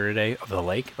Twitter today of the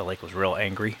lake. The lake was real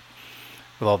angry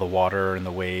with all the water and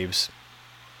the waves.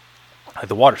 Like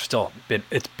the water's still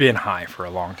it's been high for a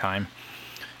long time.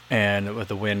 And with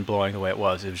the wind blowing the way it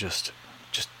was just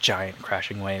giant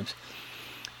crashing waves.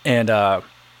 And I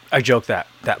joked that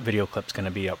video clip's going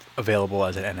to be available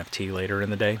as an NFT later in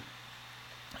the day.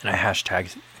 And I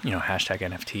hashtag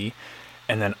NFT.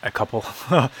 And then a couple,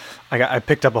 I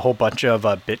picked up a whole bunch of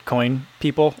Bitcoin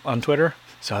people on Twitter.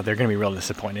 So they're going to be real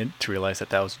disappointed to realize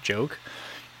that was a joke.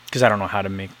 Because I don't know how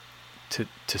to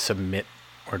submit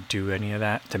or do any of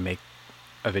that to make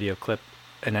a video clip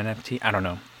an NFT. I don't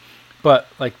know. But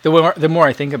like the more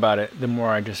I think about it, the more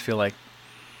I just feel like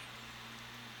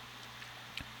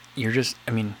you're just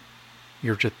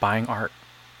buying art.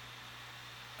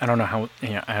 I don't know how,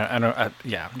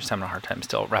 I'm just having a hard time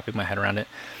still wrapping my head around it.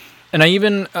 And I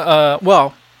even,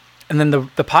 and then the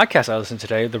podcast I listened to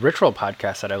today, the Ritual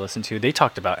podcast that I listened to, they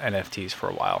talked about NFTs for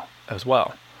a while as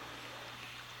well.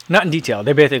 Not in detail.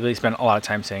 They basically spent a lot of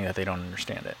time saying that they don't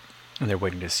understand it. And they're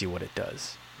waiting to see what it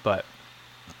does. But,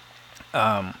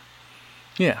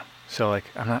 yeah. So like,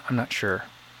 I'm not sure.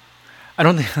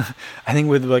 I think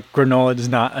with like granola is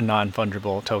not a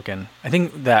non-fungible token. I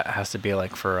think that has to be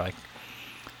like for like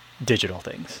digital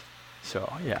things.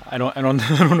 So yeah, I don't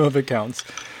know if it counts,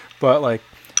 but like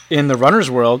in the runner's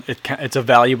world, it's a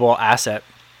valuable asset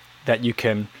that you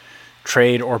can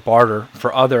trade or barter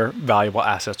for other valuable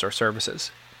assets or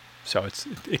services. So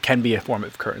it can be a form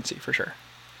of currency for sure.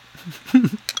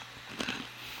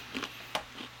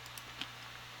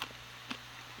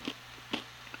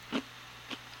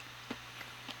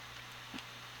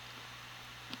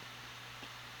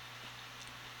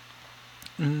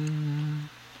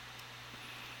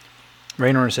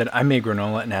 Raynor said, I made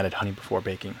granola and added honey before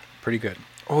baking. Pretty good.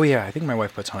 Oh yeah, I think my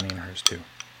wife puts honey in hers too.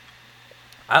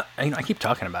 I keep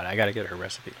talking about it. I got to get her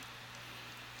recipe.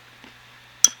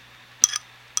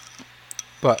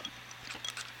 But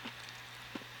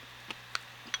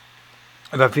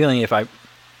I have a feeling if I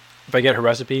get her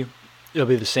recipe, it'll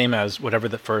be the same as whatever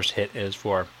the first hit is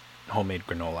for homemade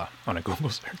granola on a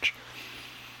Google search.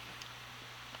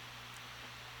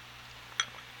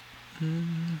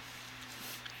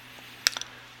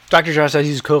 Dr. Josh says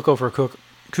he's cuckoo for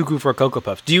Cocoa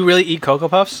Puffs. Do you really eat Cocoa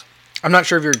Puffs? I'm not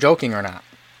sure if you're joking or not.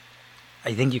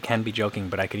 I think you can be joking,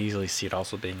 but I could easily see it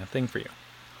also being a thing for you.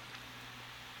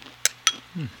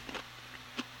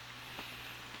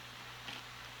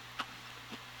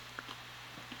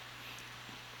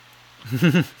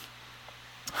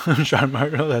 Sean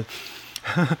Marshall says,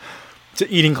 it's an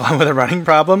eating club with a running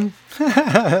problem.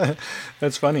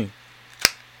 That's funny.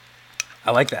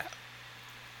 I like that.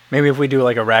 Maybe if we do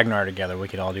like a Ragnar together, we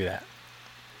could all do that.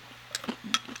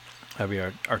 That'd be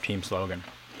our team slogan.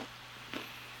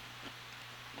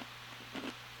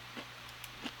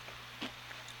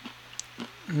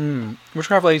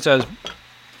 Witchcraft Lady says,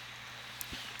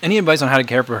 any advice on how to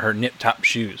care for her knit top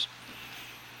shoes?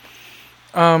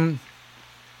 I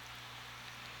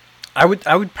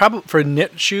would probably, for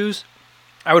knit shoes,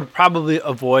 I would probably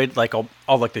avoid like all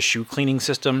like the shoe cleaning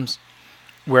systems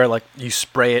where like you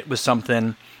spray it with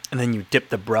something and then you dip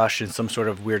the brush in some sort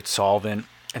of weird solvent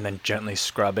and then gently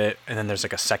scrub it. And then there's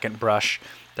like a second brush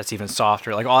that's even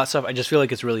softer, like all that stuff. I just feel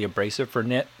like it's really abrasive for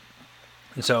knit.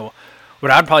 And so what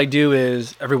I'd probably do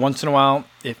is every once in a while,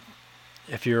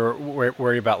 if you're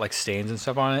worried about like stains and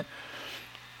stuff on it,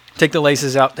 take the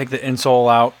laces out, take the insole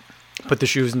out, put the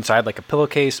shoes inside like a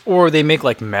pillowcase, or they make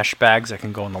like mesh bags that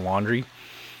can go in the laundry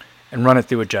and run it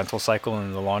through a gentle cycle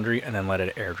in the laundry and then let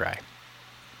it air dry.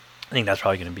 I think that's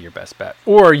probably going to be your best bet.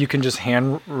 Or you can just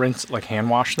hand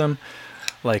wash them,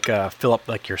 like fill up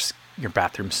like your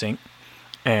bathroom sink,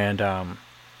 and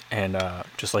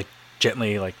just like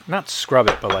gently, like not scrub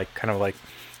it, but like kind of like,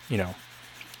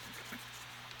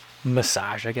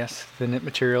 massage, I guess, the knit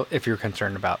material if you're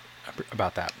concerned about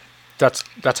that.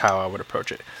 That's how I would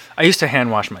approach it. I used to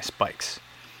hand wash my spikes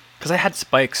because I had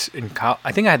spikes in college.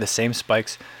 I think I had the same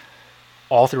spikes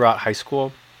all throughout high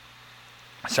school.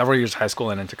 Several years of high school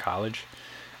and into college.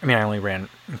 I mean, I only ran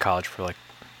in college for like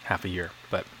half a year,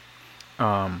 but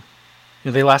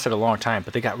they lasted a long time.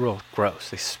 But they got real gross.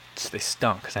 They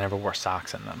stunk because I never wore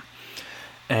socks in them,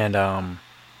 and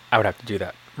I would have to do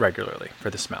that regularly for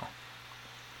the smell.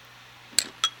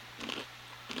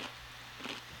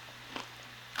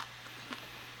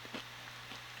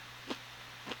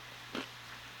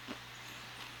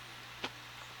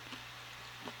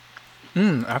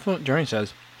 Affluent Journey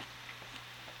says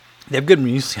they have good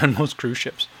music on most cruise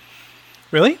ships.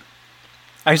 Really?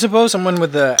 I suppose someone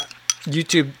with the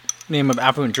YouTube name of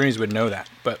Affluent Journeys would know that,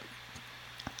 but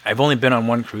I've only been on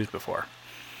one cruise before.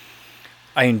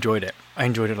 I enjoyed it. I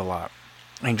enjoyed it a lot.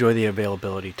 I enjoy the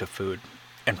availability to food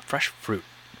and fresh fruit.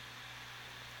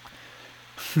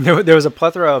 There was a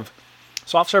plethora of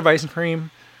soft serve ice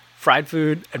cream, fried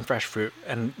food, and fresh fruit,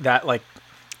 and that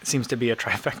seems to be a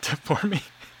trifecta for me.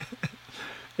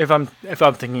 if I'm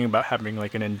thinking about having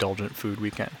like an indulgent food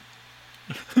weekend.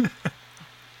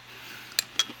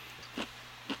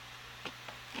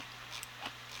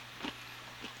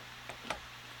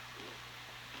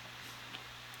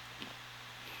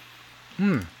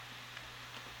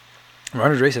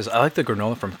 Ronald Ray says, I like the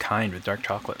granola from Kind with dark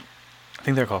chocolate. I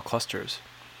think they're called clusters.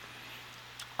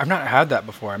 I've not had that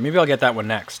before. Maybe I'll get that one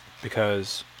next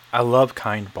because I love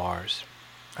Kind bars.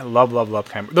 I love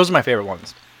Kind. Those are my favorite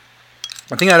ones.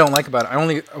 One thing I don't like about it,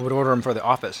 I would order them for the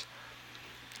office,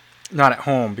 not at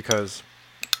home because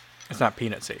it's not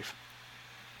peanut safe.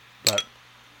 But,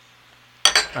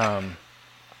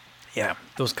 yeah,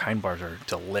 those Kind bars are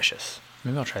delicious.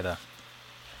 Maybe I'll try the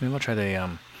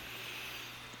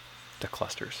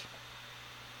clusters.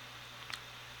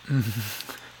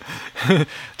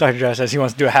 Dr. Josh says he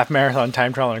wants to do a half marathon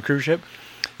time trial on a cruise ship.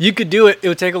 You could do it. It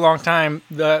would take a long time.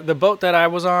 The boat that I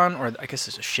was on, or I guess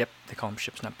it's a ship. They call them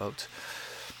ships, not boats.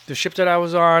 The ship that I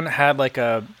was on had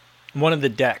one of the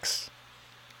decks.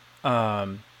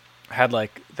 Had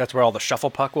that's where all the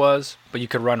shuffle puck was, but you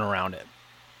could run around it.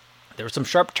 There were some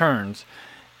sharp turns,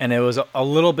 and it was a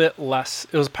little bit less.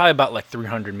 It was probably about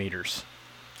 300 meters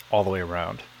all the way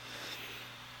around.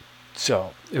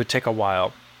 So it would take a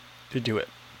while to do it.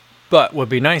 But would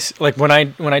be nice, when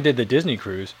I did the Disney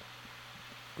cruise,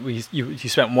 you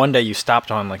spent one day, you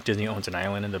stopped on Disney owns an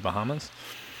island in the Bahamas,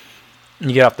 and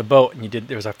you get off the boat and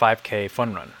there was a 5K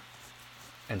fun run,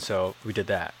 and so we did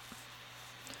that.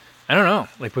 I don't know,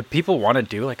 would people want to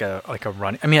do a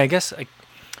run? I mean, I guess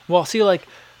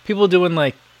people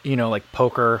doing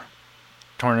poker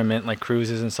tournament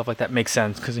cruises and stuff like that makes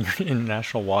sense because you're in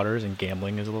international waters and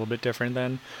gambling is a little bit different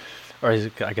then, or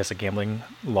I guess the gambling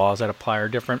laws that apply are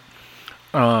different.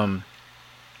 But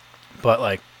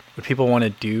would people want to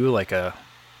do a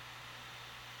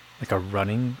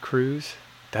running cruise?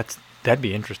 That'd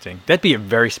be interesting. That'd be a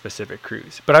very specific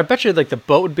cruise. But I bet you the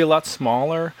boat would be a lot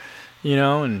smaller,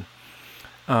 and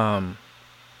it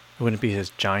wouldn't be as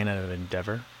giant of an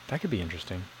endeavor. That could be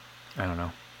interesting. I don't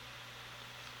know.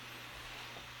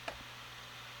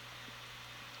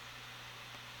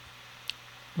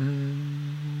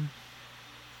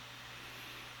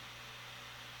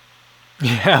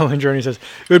 Yeah, Alan Journey says,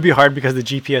 it would be hard because the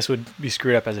GPS would be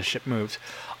screwed up as the ship moves.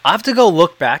 I'll have to go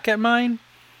look back at mine.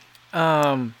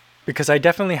 Because I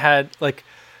definitely had,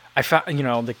 I found,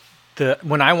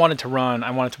 when I wanted to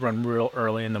run real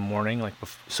early in the morning,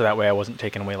 so that way I wasn't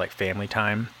taking away, family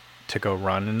time to go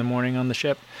run in the morning on the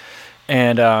ship.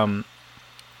 And, I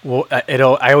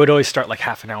would always start,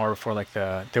 half an hour before,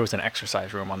 there was an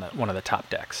exercise room on one of the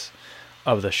top decks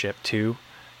of the ship, too.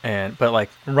 But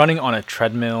running on a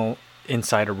treadmill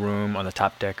inside a room on the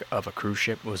top deck of a cruise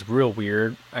ship was real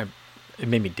weird. It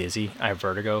made me dizzy. I have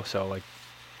vertigo, so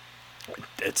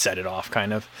it set it off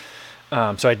kind of.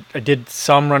 So I did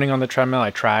some running on the treadmill. I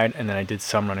tried, and then I did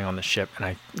some running on the ship. And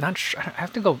I'm not sure. I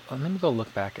have to go. Let me go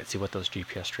look back and see what those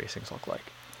GPS tracings look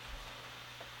like.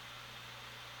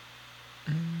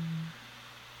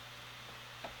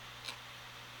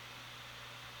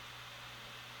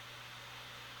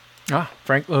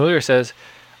 Frank Lillier says,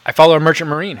 I follow a merchant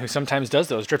marine who sometimes does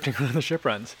those drifting around the ship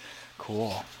runs.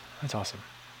 Cool. That's awesome.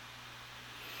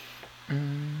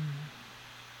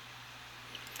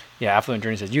 Yeah, Affluent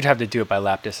Journey says, you'd have to do it by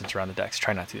lap distance around the decks.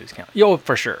 Try not to lose count. Yo,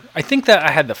 for sure. I think that I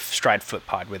had the Stride foot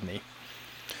pod with me.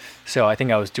 So I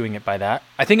think I was doing it by that.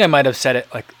 I think I might have set it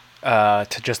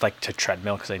to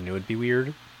treadmill because I knew it'd be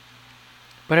weird.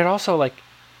 But it also it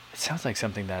sounds like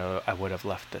something that I would have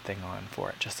left the thing on for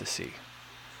it just to see.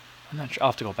 I'm not sure. I'll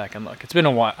have to go back and look. It's been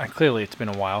a while. Clearly, it's been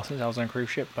a while since I was on a cruise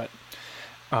ship, but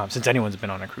since anyone's been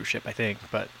on a cruise ship, I think.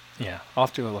 But yeah, I'll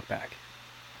have to go look back.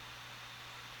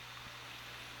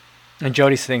 And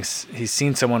Jody thinks he's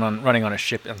seen someone running on a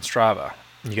ship on Strava,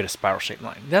 and you get a spiral-shaped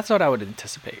line. That's what I would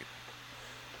anticipate.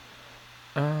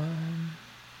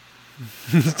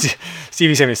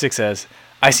 Stevie76 says,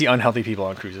 I see unhealthy people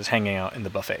on cruises hanging out in the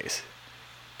buffets.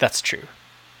 That's true.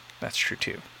 That's true,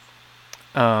 too.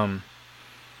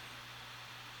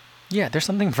 Yeah, there's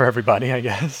something for everybody, I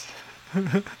guess.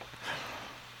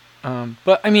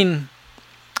 But, I mean,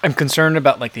 I'm concerned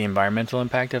about, the environmental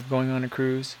impact of going on a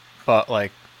cruise. But,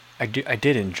 I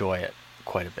did enjoy it.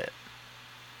 quite a bit.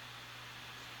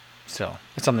 So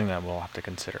it's something that we'll have to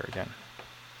consider again.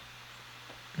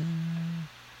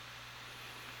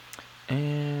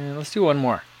 And let's do one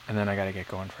more, and then I gotta get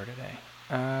going for today.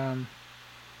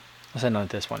 Let's end on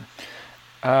this one.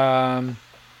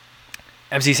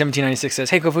 MC1796 says,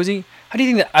 "Hey Kofuzi, how do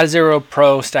you think the Adizero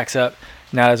Pro stacks up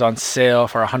now that it's on sale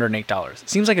for $108? It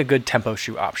seems like a good tempo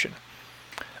shoe option."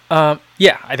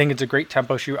 Yeah, I think it's a great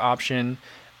tempo shoe option.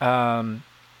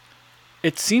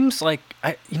 It seems like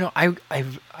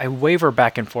I waver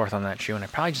back and forth on that shoe, and I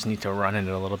probably just need to run in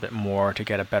it a little bit more to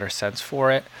get a better sense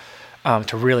for it,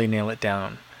 to really nail it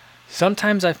down.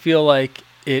 Sometimes I feel like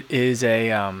it is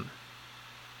a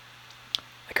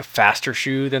faster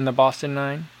shoe than the Boston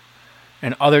 9,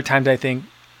 and other times I think,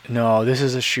 no, this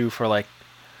is a shoe for like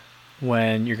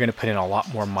when you're going to put in a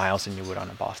lot more miles than you would on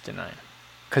a Boston 9,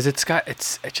 because it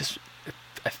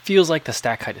feels like the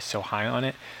stack height is so high on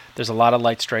it. There's a lot of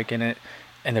light strike in it,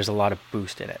 and there's a lot of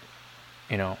boost in it,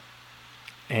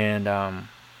 and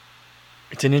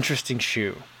it's an interesting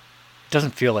shoe. It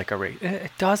doesn't feel like a race.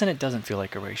 It doesn't feel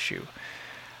like a race shoe.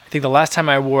 I think the last time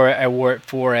I wore it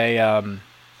for a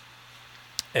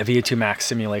VO2 Max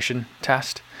simulation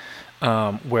test,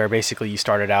 where basically you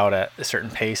started out at a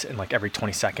certain pace, and like every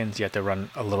 20 seconds you had to run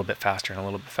a little bit faster and a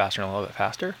little bit faster and a little bit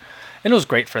faster, and it was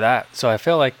great for that. So I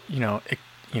feel like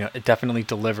it definitely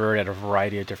delivered at a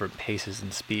variety of different paces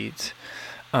and speeds.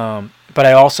 But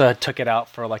I also took it out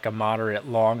for like a moderate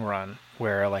long run,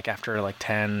 where like after like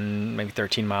 10, maybe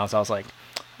 13 miles, I was like,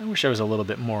 I wish I was a little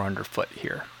bit more underfoot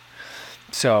here.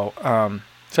 So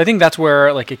I think that's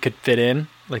where like it could fit in,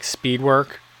 like speed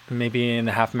work, maybe in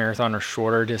the half marathon or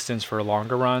shorter distance for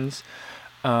longer runs.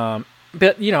 But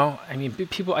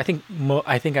people, I think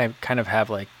I kind of have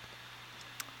like,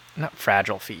 not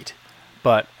fragile feet,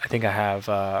 but I think I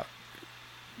have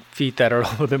feet that are a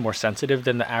little bit more sensitive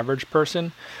than the average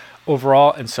person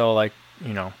overall. And so like,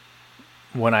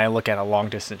 when I look at a long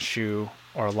distance shoe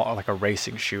or like a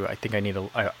racing shoe, I think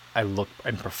I look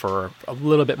and prefer a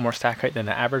little bit more stack height than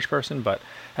the average person, but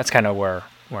that's kind of where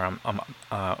I'm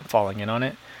falling in on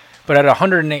it. But at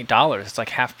 $108, it's like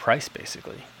half price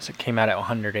basically. So it came out at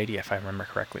 $180 if I remember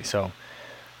correctly. So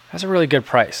that's a really good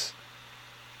price.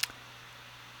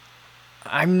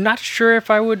 I'm not sure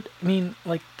if I would,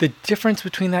 like the difference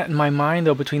between that in my mind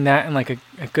though, between that and like a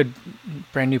good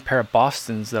brand new pair of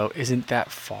Bostons though, isn't that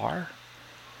far.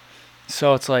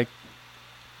 So it's like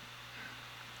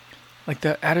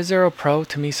the Adizero Pro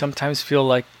to me sometimes feels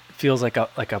like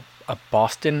a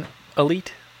Boston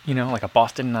Elite, like a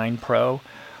Boston 9 Pro.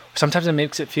 Sometimes it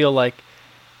makes it feel like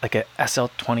a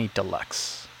SL20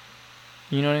 Deluxe.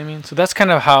 You know what I mean? So that's kind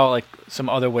of how like some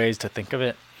other ways to think of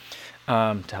it.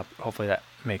 To help, hopefully that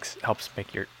helps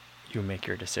make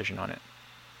your decision on it.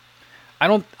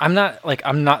 I'm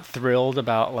not thrilled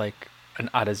about like an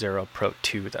Adizero Pro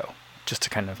 2 though, just to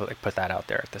kind of like put that out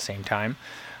there at the same time.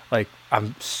 Like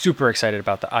I'm super excited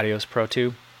about the Adios Pro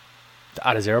 2, the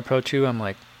Adizero Pro 2. I'm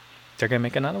like, they're gonna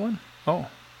make another one? Oh,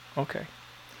 okay.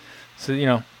 So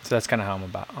so that's kind of how I'm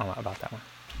about that one.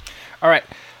 All right,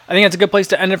 I think that's a good place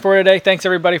to end it for today. Thanks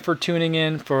everybody for tuning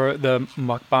in for the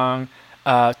mukbang.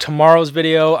 Tomorrow's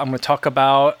video, I'm going to talk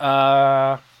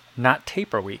about not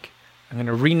Taper Week. I'm going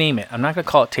to rename it. I'm not going to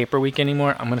call it Taper Week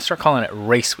anymore. I'm going to start calling it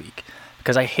Race Week,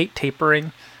 because I hate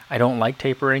tapering. I don't like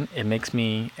tapering. It makes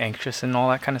me anxious and all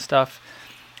that kind of stuff.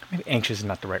 Maybe anxious is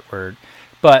not the right word,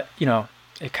 but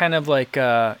it kind of like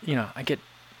I get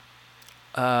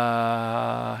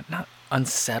not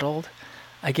unsettled.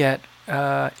 I get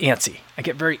antsy. I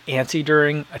get very antsy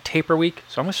during a taper week,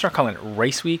 so I'm going to start calling it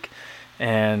Race Week,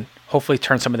 and hopefully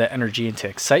turn some of that energy into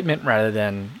excitement rather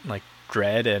than like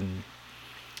dread and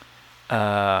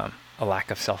a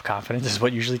lack of self-confidence is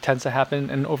what usually tends to happen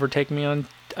and overtake me on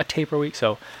a taper week.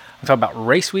 So I'm talking about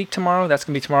Race Week tomorrow. That's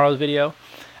going to be tomorrow's video.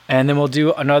 And then we'll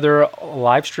do another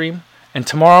live stream. And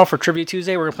tomorrow for Trivia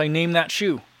Tuesday, we're going to play Name That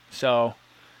Shoe. So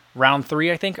round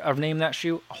 3, I think, of Name That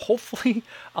Shoe. Hopefully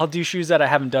I'll do shoes that I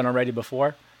haven't done already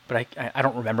before, but I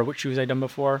don't remember what shoes I've done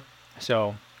before.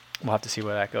 So we'll have to see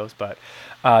where that goes. But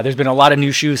there's been a lot of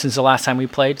new shoes since the last time we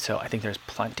played, so I think there's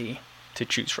plenty to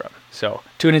choose from. So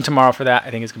tune in tomorrow for that.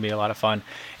 I think it's going to be a lot of fun.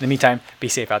 In the meantime, be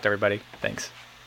safe out there, everybody. Thanks.